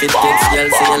will if it takes.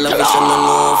 Y'all say you love it, she don't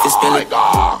know if it's spell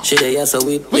it. She dey ask her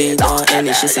with me down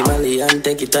any. She see Mali and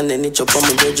take it and then it chop on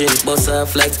my virgin. Boss her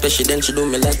flag special, then she do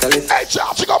me like a lit. Hey,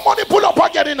 Charles, she got money pull up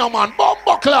again in a man. Bomb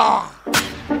buckler.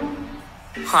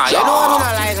 Ha, you know what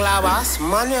I like, Labas?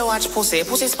 Man, we watch pussy.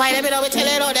 Pussy spider, we tell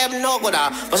you know them no good.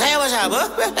 But say what's up,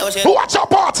 Watch your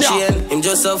party. Him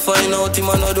just a find out him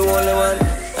not the only one.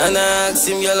 And I ask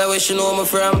him, y'all where she know me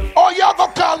from. Oh, you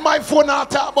gonna call my phone and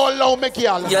talk about low me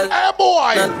girl. Hey,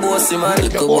 boy. Not bossy man,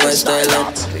 look a boy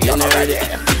style it. You know ready.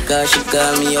 Because she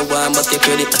call me a one back your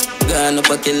credit. Gone up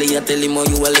a kill you, tell him how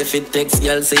you will if it takes.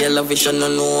 Y'all say you love it, she don't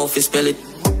know if you spell it.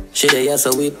 She dey ask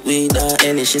her with weed and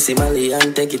any. She see Mali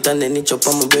and take it and then it chop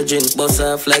on my virgin. Boss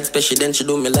her flag special, then she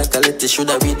do me like a letter. Should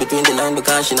I read between the lines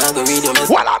because she not go read your message.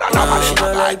 Well, I don't know. She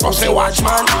don't like pussy watch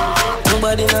man.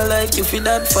 Nobody not like you for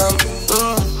that fam.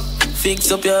 Fix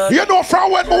up your. You know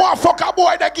from when we want fuck a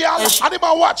boy the girl and him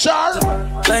a watch her.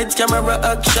 Light camera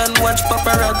action, watch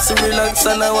paparazzi relax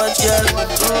and I watch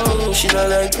girl. She don't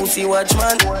like pussy watch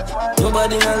man.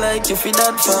 Nobody not like you for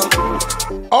that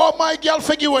fam. Oh my girl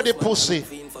forgive her the pussy.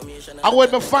 And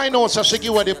when me find out so she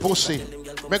give her the pussy,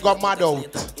 me got mad out.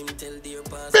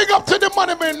 Big up to the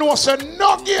money me know say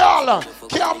no girl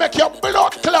can't make your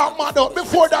blood clot mad out.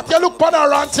 Before that you look on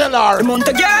her and tell her. The month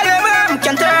of girl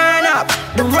can turn up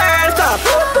the World Cup.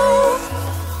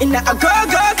 In a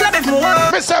go-go club if you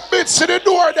want. Me say bitch to the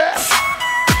door there.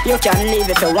 You can leave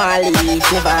if you want to leave.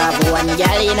 Never have one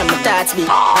girl in my thoughts be.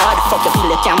 How the fuck you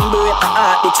feel you can break my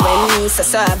heart, bitch, when me's a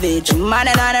savage. Man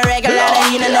and on a regular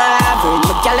and you know average.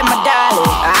 My girl and my darling.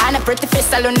 And a pretty face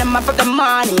alone them for the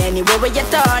money. Anyway where you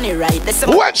turn it right.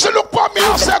 When she look for me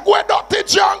I say go dirty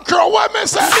junk girl. What me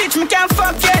say? Bitch me can't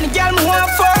fuck any girl me want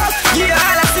fuck. Yeah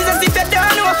all I see is if you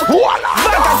don't know fuck.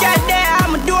 Fuck a girl there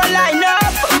I'ma do a line up.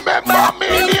 Remember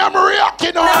me I'm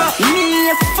reacting up. Me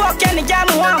fuck any girl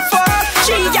me want fuck.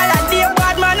 She gal a dear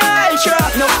bad man I sure.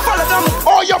 No follow them.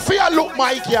 Oh you feel look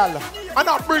my girl. And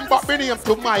not bring back my name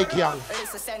to my girl.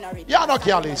 You're not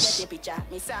girlies.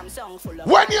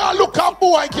 When you look at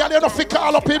boy girl, you don't feel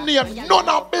call up him name. None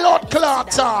of blood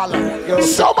clot all.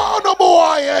 Some on the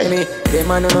boy. Them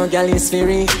man no girl is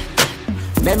free.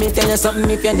 Let me tell you something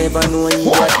if you never know me.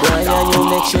 That boy and you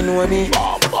make she know me.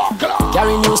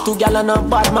 Carry news to gal and a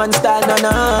bad man style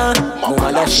na.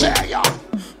 Mama that shit.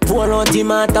 Pour out the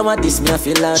matter what this me I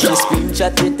feel like. She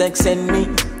screenshot the text send me.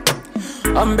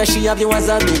 She have you as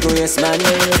a big yes man.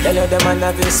 Tell you them man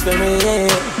have this for me.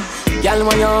 Girl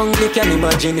when you hungry can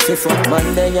imagine if you fuck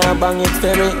man then you bang it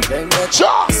for me.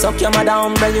 Suck your mother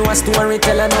umbrella you a story.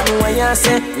 Tell her nothing what you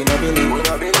say. We no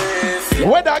believe.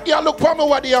 When that girl look for me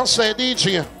what they say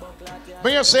DJ.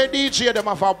 When you say DJ them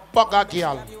have a bugger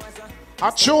girl.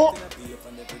 A true.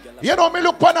 You know me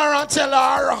look for her and tell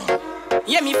her.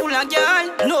 Yeah, me full of girl,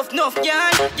 enough girl.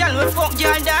 Girl, we fuck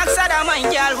girl, dark side of my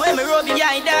girl. When me rub your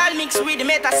eye, doll, mix with the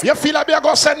metal. You feel like you're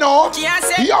gonna say no? Can't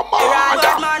say, you're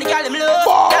mad. Man, girl, him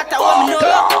love. That's a woman know.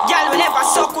 Girl, we never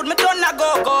suck with me turn a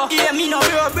go. Yeah, me no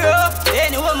bro.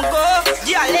 Anywhere me go,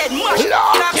 girl, let mush.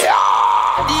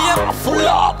 Deep, full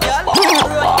up, girl.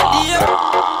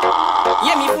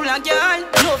 Yeah, me full of girl,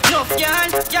 enough girl.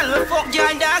 Girl, we fuck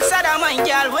girl, dark side of my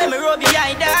girl. When me rub your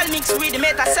eye, doll, mix with the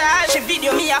metal side. She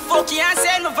video me a fuck you and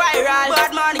send me viral.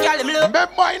 Bad man, girl, him love.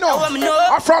 Remember, I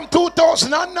know. From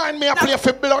 2009, me I play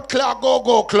for Blood Clot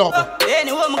Go Club.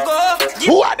 Anywhere me go.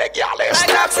 Who are the girls?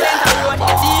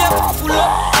 Full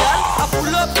up, girl. I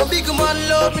pull up, a big man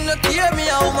love me, not tear me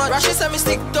how much. Rashes and me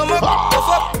stick come up.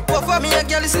 Puff up, me a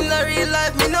girl is in the real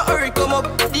life. Me no hurry come up.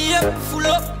 Full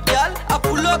up, girl.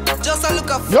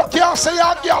 You can't say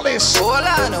your girl is. Hold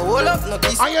up, no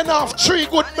kiss. And you have 3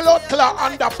 good blood clot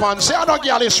underpants. Say no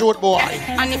girl is shoot boy.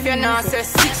 And if you're not say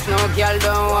 6, no girl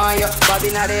don't want you.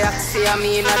 Bobby not the Axie, I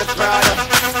mean not the product.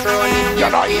 Running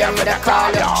your ear with a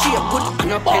collar. She a good,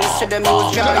 no pills to them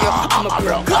use jar you. I'm a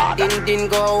pro, din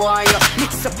go on you.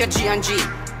 Mix up your G and G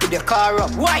with your car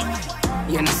up. Why?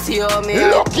 You know see how me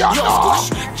look ya now.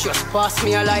 Just pass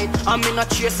me a light. I'm in a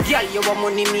chase, girl. You want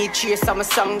money, me chase. I'm a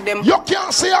song them. You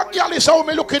can't say a girl is how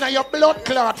me looking at your blood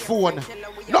clot phone.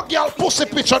 No girl pussy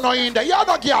picture no in there. You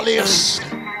no girl is.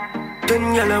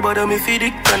 Then y'all bother me feed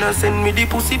it. Can I send me the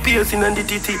pussy piercing and the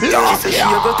titty? She say she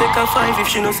a go take a 5 if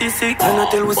she no see 6. And I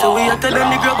tell we say we a tell them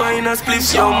the grabber in a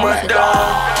split. Yo mother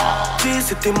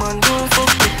G-City man don't fuck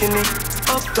bikini.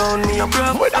 Uptown me a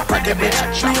brave with a pretty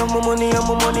bitch. Me and my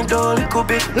money don't little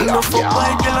bit. No fuck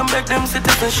white girl and beg them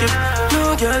citizenship.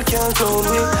 No girl can't clone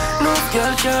me. No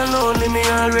girl can't only me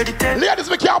already tell. Ladies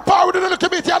we can't power with a little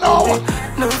bit you know.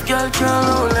 No girl can't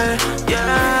only.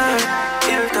 Yeah.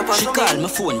 She call my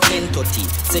phone 10:30.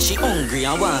 Say she hungry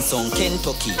and want some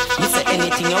Kentucky. Me say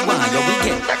anything you want, you will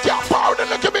get. Make your powder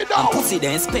look at me now. And pussy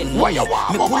then spend money. Me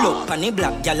pull up on the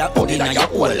black gyal a put in your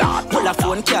hole. Pull a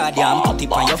phone card and put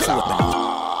it on your phone.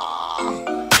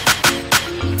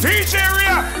 DJ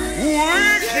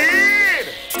Wicked.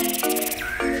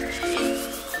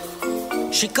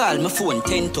 She call my phone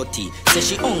 10:30. Say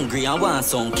she hungry and want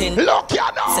some Kentucky. Look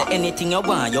ya now. Say anything you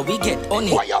want, you will get on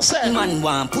it. What you say? Man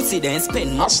want pussy then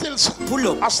spend money. I still pull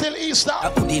up. I still Easter. I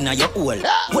put in your hole.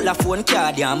 Pull a phone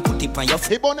card and put it on your phone.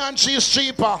 The bun and cheese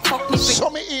cheaper. So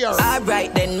me here.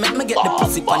 Alright then, make me get the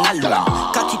pussy pan alone.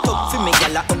 Cock it up for me,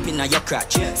 gyal up in your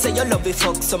crotch. Say you love it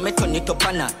fuck, so me turn it up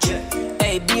a notch.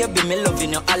 Hey baby, me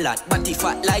loving you a lot. But if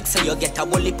I like, say you get a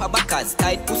whole heap of backers.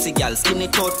 Tight pussy gyal, skin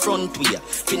it out front way.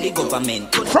 For the government.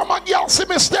 From a gyal, see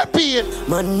me step in.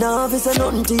 Man, now if say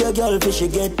nothing to your girl, fi she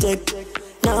get tech.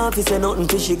 Now if say nothing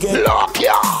to she get. Look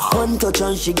ya. One touch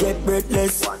and she get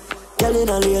breathless. Girl in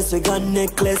a lace, we got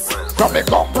necklace. From the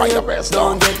come by your best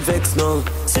don't get vexed now.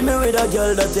 See me with a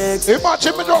girl that takes.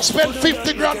 Imagine me don't spend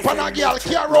 50 grand for a girl.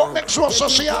 Care out, make sure so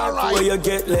she alright. Where you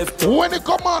get left. When it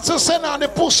come out to send on the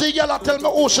pussy, girl, tell me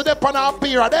who she dep on her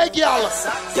period. Hey, girl.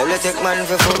 Girl, you take man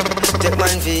for food. Take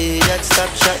man for that stop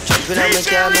shot. Jumping on me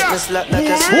car, make me slap like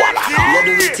a swat. You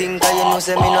do it think I you know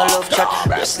say me no love chat.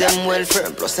 Breast them well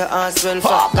firm, plus the ass well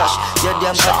fat. Gosh, you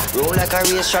damn hot. Roll like a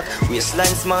race track.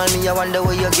 Waistline small, me I wonder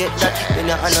where you get that. When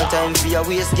you have no time for your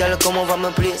waist, girl, come over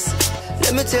my place.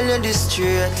 Let me tell you this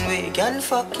straight. We can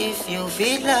fuck if you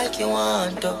feel like you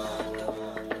want to.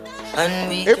 And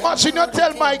we imagine you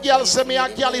tell my girl, say me a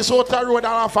girl is out the road and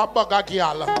off a bag a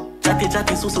girl.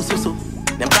 Chatty, so.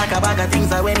 Them talk about things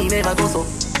that when he never go so.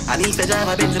 And if you drive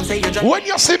a Benz, say you drive. When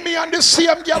you see me and the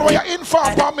same girl, where you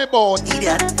inform for me about.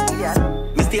 Idiot.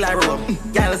 Me still a roll.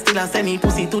 Girl still a send me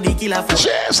pussy to the killer phone.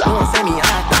 Jesus. Don't send me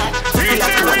hard. Still a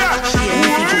phone. She ain't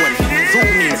me phone.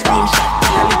 Zoom in, screenshot.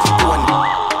 Still a little phone.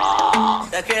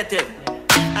 The creative.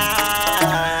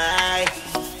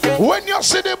 When you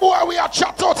see the boy, we are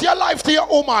chat out your life to your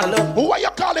woman. What you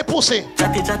call it pussy?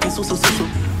 Chatty, so.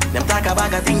 Them talk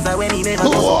about things that when he never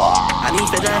goes so. And if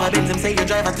you drive a Benz, them say you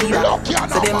drive a Tida.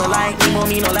 So them no like me,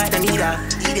 mommy no like them either.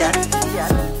 Idiot.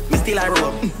 Me still a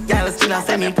roll. Girl still a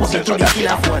send me pussy to the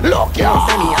killer phone. Don't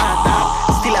send me hard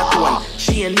talk. Still a phone.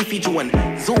 She a leafy Joan.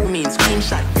 Zoom in,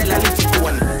 screenshot. Tell a leafy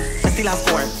phone. Still a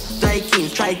phone. Like him,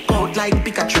 try out like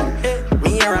Pikachu.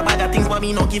 Me hear a bag of things, but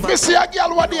me no give up. Me see a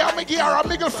girl one day, I make her a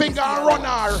middle finger and run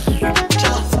her.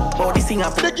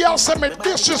 The girl say me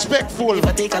disrespectful. If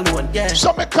I take a loan, yeah.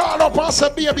 So me call up and say,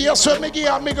 baby, you said me give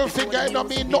her a middle finger. You know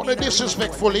me nothing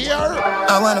disrespectful here.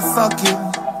 I wanna fuck you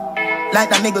like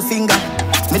that middle finger.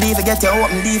 Me leave to get you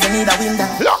open, leave you need a window.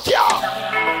 Look ya.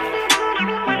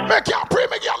 Make your pray,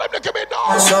 me girl, look at me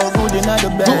now. So good in the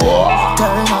bed.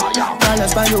 Turn up,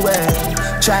 balance by your way.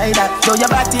 Try that, show your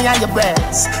body and your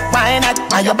breasts. Why not?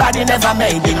 And your body never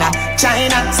made in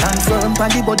China. Stand firm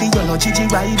on the body, you're no Gigi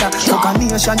rider. Look a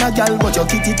nation a girl, but your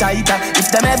kitty tighter.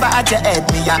 If them ever at your head,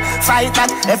 me a fight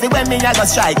back. Everywhere me a go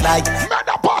strike like.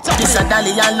 This a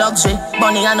dolly and luxury,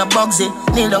 bunny and a bugsy.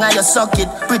 Kneel down and you suck it,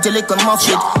 pretty little muff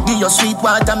it. Give your sweet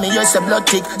water, me use a blood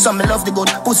tick. So me love the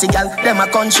good pussy girl, them a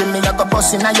country. Me a go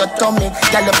bustin' on your tummy.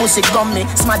 Girl your pussy gummy,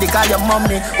 smarty call your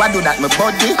mommy. Why do that me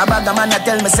body? A bag of man a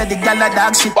tell me say the girl a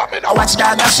dog shit. I watch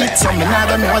dog a shit, so me nah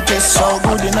go notice. So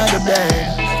good in the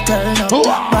bed. Turn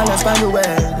up, balance by your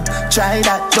head. Try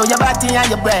that, show your body and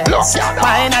your breasts.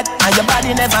 Why not? And your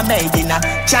body never made in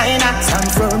China. Stand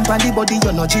firm on the body,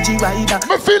 you know Gigi rider.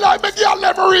 Me feel like me girl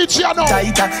let me reach you now.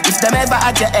 Tighter, if them ever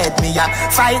at your head, me a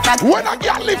fight that. When a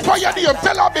girl live for your name,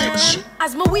 tell a bitch.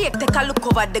 As me wake, take a look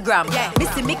over the gram. Yeah,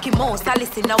 Missy Mickey Mouse,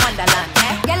 Alice in the Wonderland.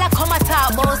 Girl, I come at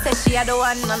her, boss say she had the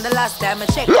one on the last time I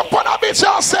check. Look what a bitch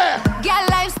I say. Girl,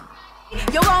 life,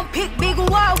 you want pick big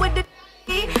war with the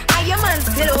and your man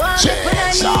still want me put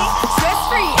on me. Stress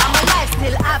free, and my life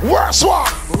still happy. Worst one.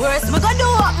 Worst, me gonna do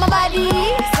up my body.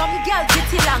 Some girl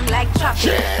pretty long like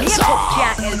traffic. Makeup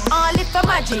can't help, all it for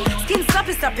magic. Skin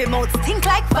sloppy mouth, stink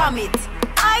like vomit.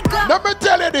 I got. Let me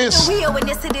tell you this. When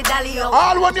you see the dolly out.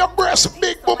 All when your breast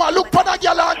big, mama, look for the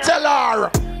girl and tell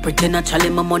her. Pretty naturally,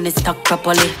 my money stack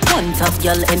properly. One top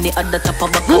girl, any other top of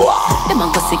a cup. Them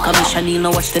a go see commission, you know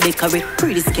watch the bakery.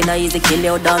 Pretty skin, I easy kill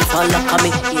you, dance all like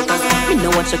me. Me know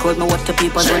watch the crowd, me watch the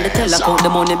people. When they tell her count the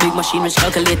money, big machine, which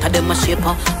calculator, them a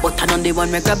shaper. But I on the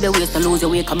one, me grab the waist, to lose your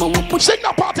weight, come on, put. Sing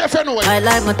the part if you know it. I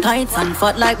like my tights and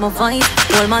fat like my vines.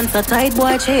 All man so tight,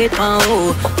 boy, cheat,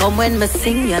 oh. Come when me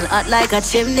sing, y'all act like a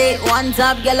chimney. One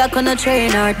top girl, I couldn't train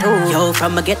her too. Yo,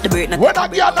 from me get the break, when a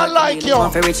girl not like you,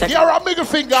 you're a big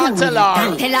finger. Tell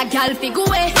her. Tell a girl fi go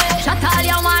away. Shut all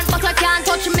you want, but you can't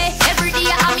touch me. Every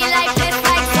day I me like this,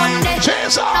 like Sunday.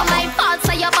 Jesus. Now my fault,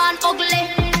 so you born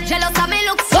ugly. Jealous of me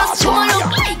look so small,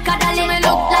 look like a dolly. Me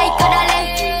look like a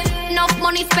dolly. Enough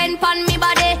money spent on me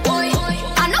body.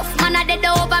 Enough man a dead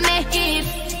over me. If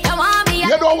you want me,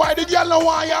 you know why the girl no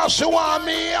want you? She want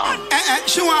me.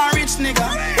 She want rich nigga.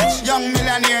 Young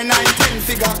millionaire, 9-10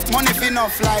 figure. Money fi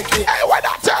enough like it. Hey, what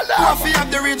I tell them? You have to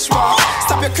have the rich one.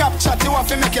 Stop your crap chat, you have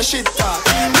to make your shit talk.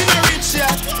 Me no rich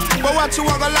yet, but what you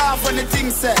want to laugh when the thing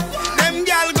set. Them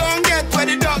gal gon' get where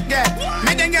the dog get.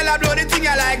 Me them gal a blow the thing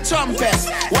I like trumpets.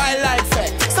 Wildlife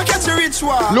fact. So catch a rich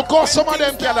one. Look how some of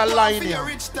them gal are lying here.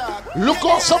 Look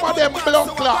how some of them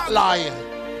blood clot lying.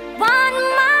 One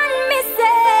man me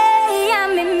say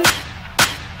I'm in.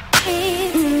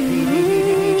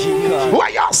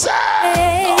 What you say?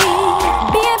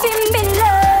 Baby, me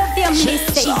love you. Me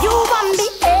say you want me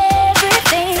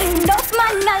everything. Those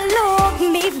man a love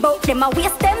me, but them a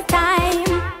waste them time.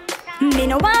 Me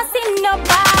no want see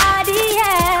nobody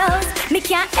else. Me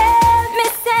can't help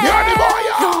myself. You're the boy,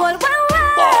 yeah. The whole world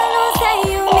say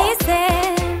you me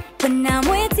say. When I'm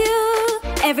with you,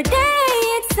 every day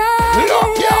it's on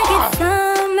like it's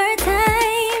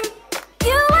summertime.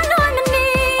 You alone me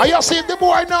need. And you see the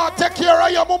boy now take care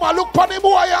of your mama. Look for the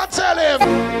boy and tell him.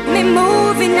 Me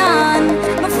moving on,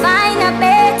 me find a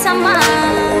better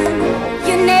man.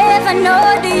 You never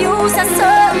know the use of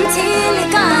something till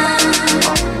it gone.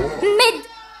 Me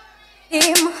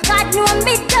him, God know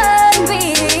me done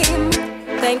with him.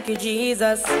 Thank you,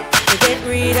 Jesus. To get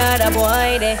rid of the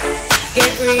boy there.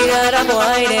 Get rid of the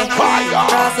boy there.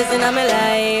 Process in my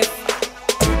life.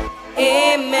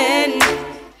 Amen.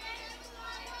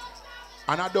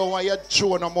 And I don't want you to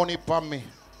throw no money for me.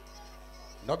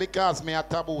 Not because me a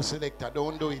taboo selector.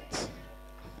 Don't do it.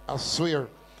 I swear.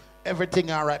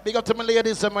 Everything alright. Big up to my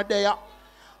ladies and my day.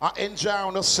 I enjoy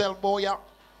on the cell boy.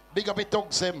 Big up it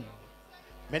thugs them.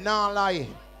 Me not lie.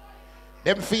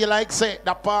 Them feel like say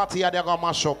the party they gonna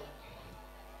mash up.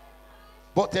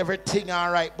 But everything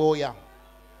alright, boy.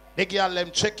 The girl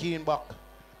them check in back.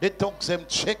 The thugs them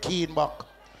check in back.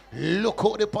 Look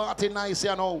how the party nice,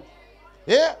 you know.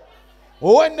 Yeah?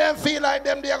 When them feel like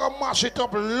them, they gonna mash it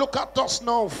up. Look at us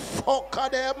now. Fuck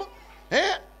at them.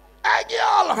 Eh? Hey,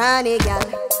 girl. Granny girl.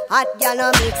 Hot girl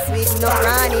no mix with no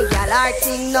granny girl. Her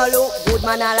thing no look good,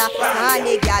 man.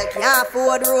 Granny girl can't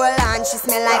afford roll and she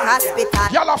smell like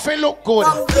hospital. Y'all have to look good.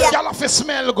 Y'all have to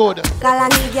smell good.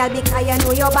 Granny girl because you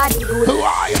know your body good.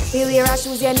 Why? You wear a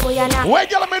shoes, you know you're not. Wait,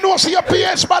 y'all me know see your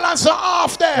pH balance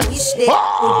off there.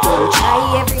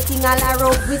 Try everything all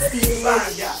around with steel.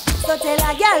 So tell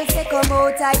a girl to come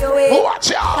out of your way.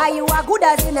 Watch out. Cause you are good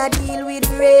as in a deal with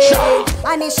rain.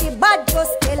 And if she bad,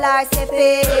 just tell her say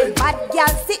pay. Bad girl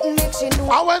sitting make she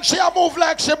know. And when she a move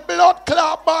like she blood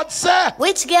clot bad say.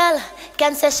 Which girl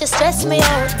can say she stress me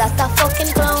out? That's a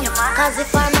fucking clown. Cause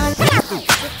if I'm on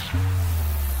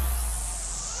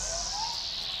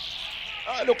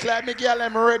I look like me girl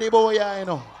I'm ready, boy, you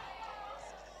know.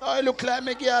 I look like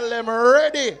me girl I'm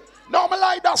ready. No, me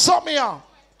like that something here.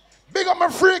 Big up my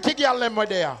freaky girl them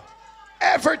there.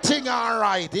 Everything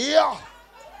alright, yeah?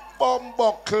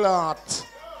 Bumbo clot.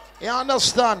 You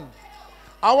understand?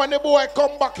 And when the boy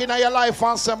come back in your life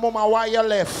and say, Mama, why you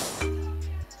left?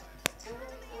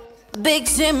 Big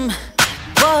Jim.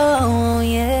 Oh,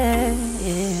 yeah.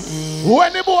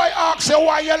 When the boy asks you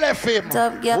why you left him,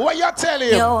 what you tell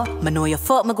him? Yo, I know you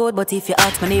fuck me good, but if you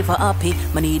ask me never happy,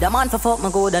 I need a man for fuck me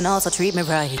good and also treat me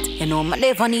right. You know, I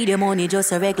never need your money,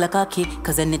 just a regular cocky.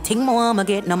 Cause anything more I'ma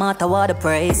get, no matter what the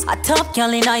price. I top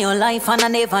girl in your life and I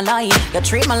never lie. You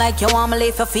treat me like you want me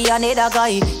live for free, another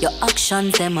guy. Your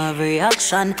actions, them a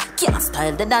reaction. Can't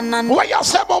style the dan and what you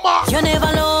say, mama? You never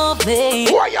love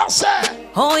me. What you say?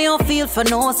 How you feel for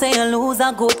no say you lose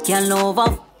a good girl love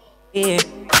of yeah.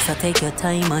 So take your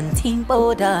time and think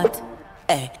about that.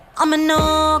 Hey, I'm an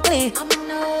ugly.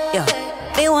 Yeah.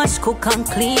 They wash, cook and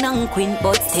clean and queen,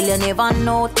 but still you never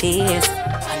notice.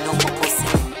 I know my pussy.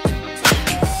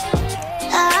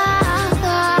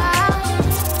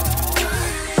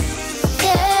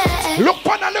 Yeah. Look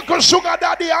on a little sugar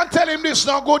daddy and tell him this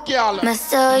no good girl. Me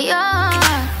so young,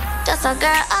 just a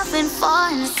girl I've been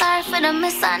falling. Sorry for the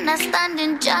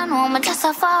misunderstanding, John. Me just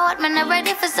a forward, me not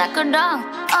ready for second down.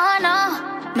 Oh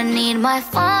no, me need my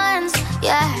funds,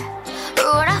 yeah.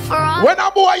 Road off wrong. When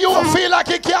a boy you feel like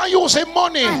he can't use his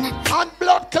money and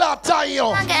blood clot tie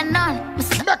you,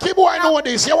 make your boy know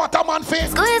this. You want a man face?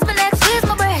 Squeeze my neck, squeeze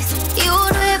my breast. You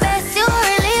do your best, you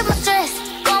relieve my stress.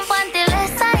 Come until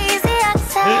less easy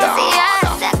access.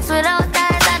 Yeah, sex without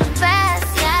ties at the best,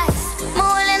 yes.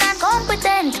 Moving and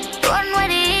competent. Run with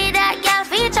it, that girl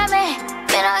feature me.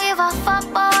 Me don't give a fuck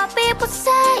about what people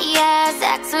say. Yeah,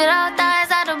 sex without ties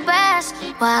at the best.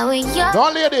 Why we young?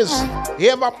 Don't ladies, you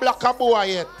ever block a boy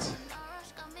yet?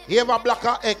 You ever block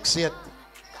a ex yet?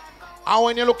 And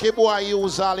when you look at boy, you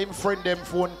use all him friend them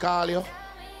phone call you.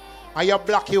 And you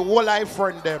block your whole life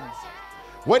friend them.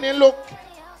 When you look,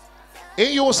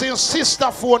 he using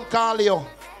sister phone call you.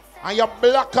 And you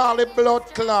block all the blood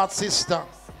clot sister.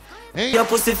 Your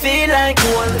pussy feel like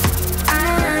gold.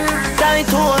 Tight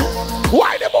hole.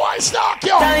 Why the boy stalk you?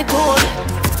 Tight hole.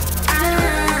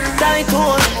 Tight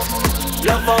hole.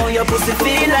 Love how your pussy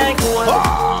feel like gold.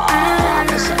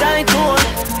 Tight hole.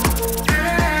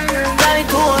 Tight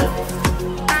hole.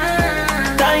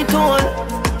 Tight hole.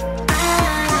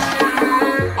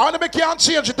 And we can't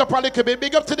change it up a little bit.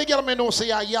 Big up to the girl me know say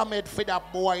you made for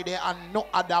that boy there and no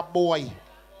other boy.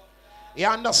 You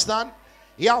understand?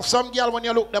 You have some girl when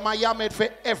you look them you made for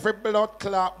every blood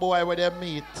clot boy where they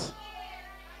meet.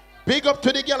 Big up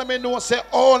to the girl me know say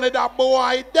only that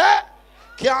boy there.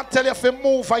 Can't tell you if you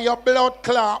move for your blood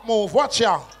clot move. Watch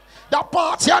ya. That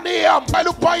part your name. I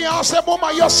look by you and say,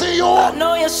 Mama, you see you. I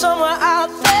know you're somewhere out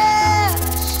there,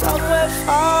 somewhere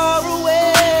far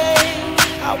away.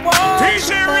 I want you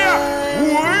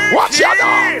back. Watch ya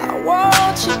now. I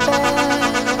want you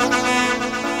back.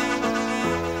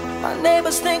 My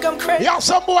neighbors think I'm crazy. Yeah,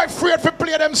 some boy afraid to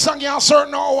play them song in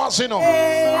certain hours, you know.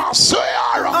 I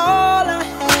swear. All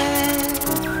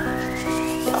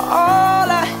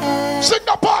I had. Sing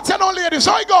the part, you know, ladies.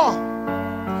 How you go?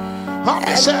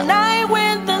 At night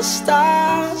when the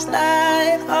stars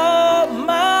light up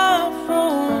my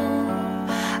room,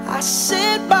 I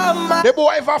sit by my. The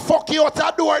boy ever fuck you out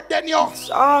the door, then you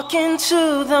talking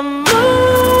to the moon,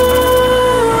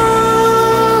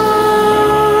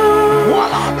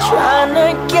 trying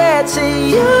to get to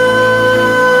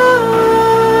you.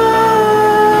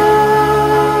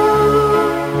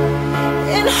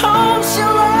 In hopes you're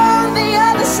on the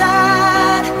other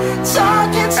side,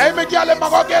 talking to. Hey, Miguel, I'm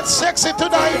gonna get sexy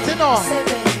tonight, you know.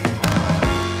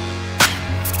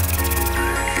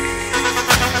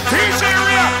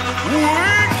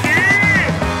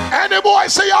 Any boy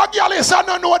say your girl is I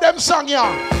don't know them song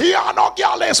ya. You are no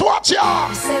girl is watch ya.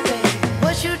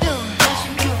 What you doing?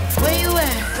 Where you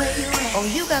at? Oh,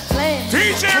 you got plans.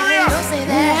 DJ Don't say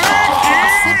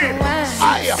that. Sipping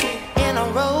wine. In a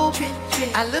robe.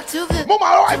 I look too good. Mama,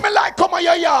 I me like come on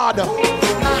your yard.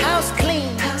 My house clean.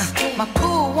 My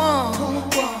pool warm.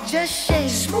 Just shake.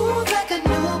 Smooth like a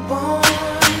newborn.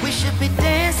 We should be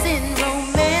dancing,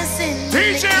 romancing.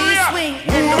 DJ swing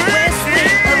in the west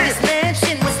wing of this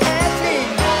mansion. What's happening?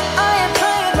 I ain't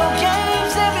playing no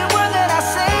games. Every word that I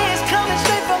say is coming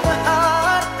straight from the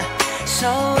heart. So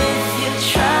if you're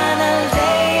trying to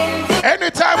lay in,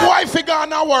 anytime wifey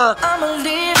gonna work, I'ma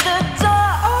leave the door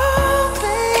open.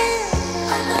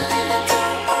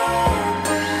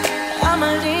 I'ma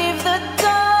leave the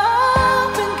door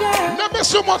open, girl. never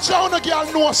so much sound a girl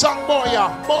know song boy ya.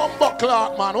 Bumbo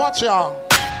clock man, watch ya.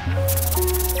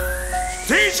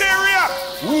 DJ Ria,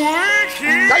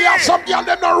 wicked. They have some girl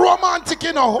them no romantic,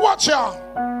 you know. Watch ya.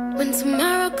 When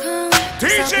tomorrow comes,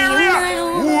 DJ Ria,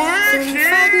 wicked.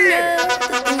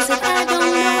 the things that I don't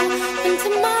know. When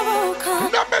tomorrow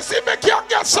comes, Never see me can't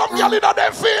get some girl in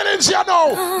them feelings, you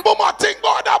know. Mama think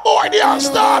about that boy there and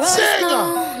start sing.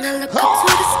 now look up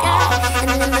to the sky,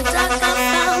 and in the dark I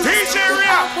found DJ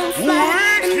Ria,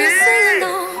 wicked.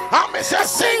 I'm a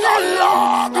sing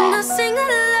along. And I sing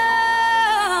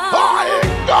along. Oh,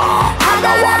 God. I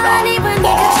don't wanna even make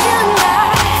a younger.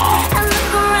 I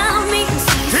look around me and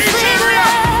see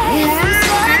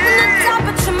the top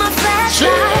of my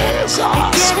flashlight. Jesus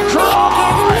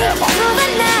Christ. Through the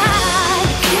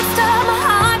night. It stole my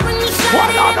heart when you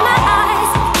shine in my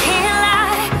eyes. Can't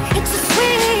lie, it's a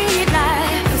sweet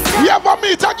life. You ever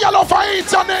meet a girl off the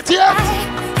internet yet?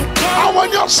 And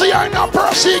when you see her in a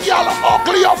person, girl,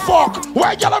 ugly or fuck.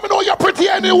 Why, girl, let me know you're pretty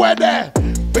anywhere there.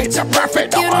 Picture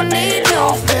perfect, don't need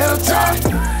no filter.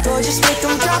 Don't just make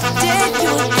them drop dead,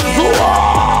 you can't.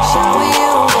 Show you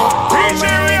all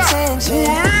my intentions.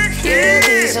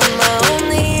 These are my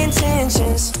only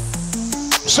intentions.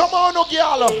 Somehow no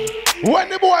girl, when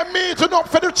the boy meeting up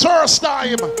for the first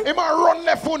time, he might run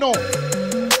left for no.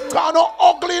 Cause no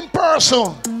ugly in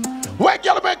person. When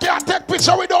girl make you take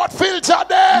picture without filter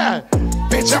there.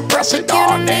 Picture pressing,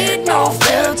 don't need no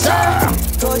filter.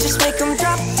 Don't just make them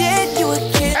drop dead, you a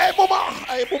kid. Hey,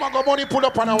 Boomer, got money pull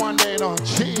up on her one day, you know.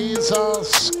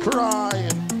 Jesus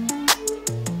Christ.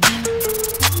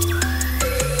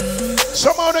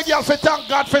 Some of the girls thank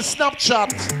God for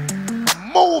Snapchat.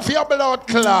 Move your blood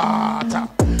clot.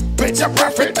 Picture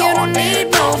perfect, don't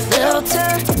need no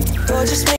filter. Don't just make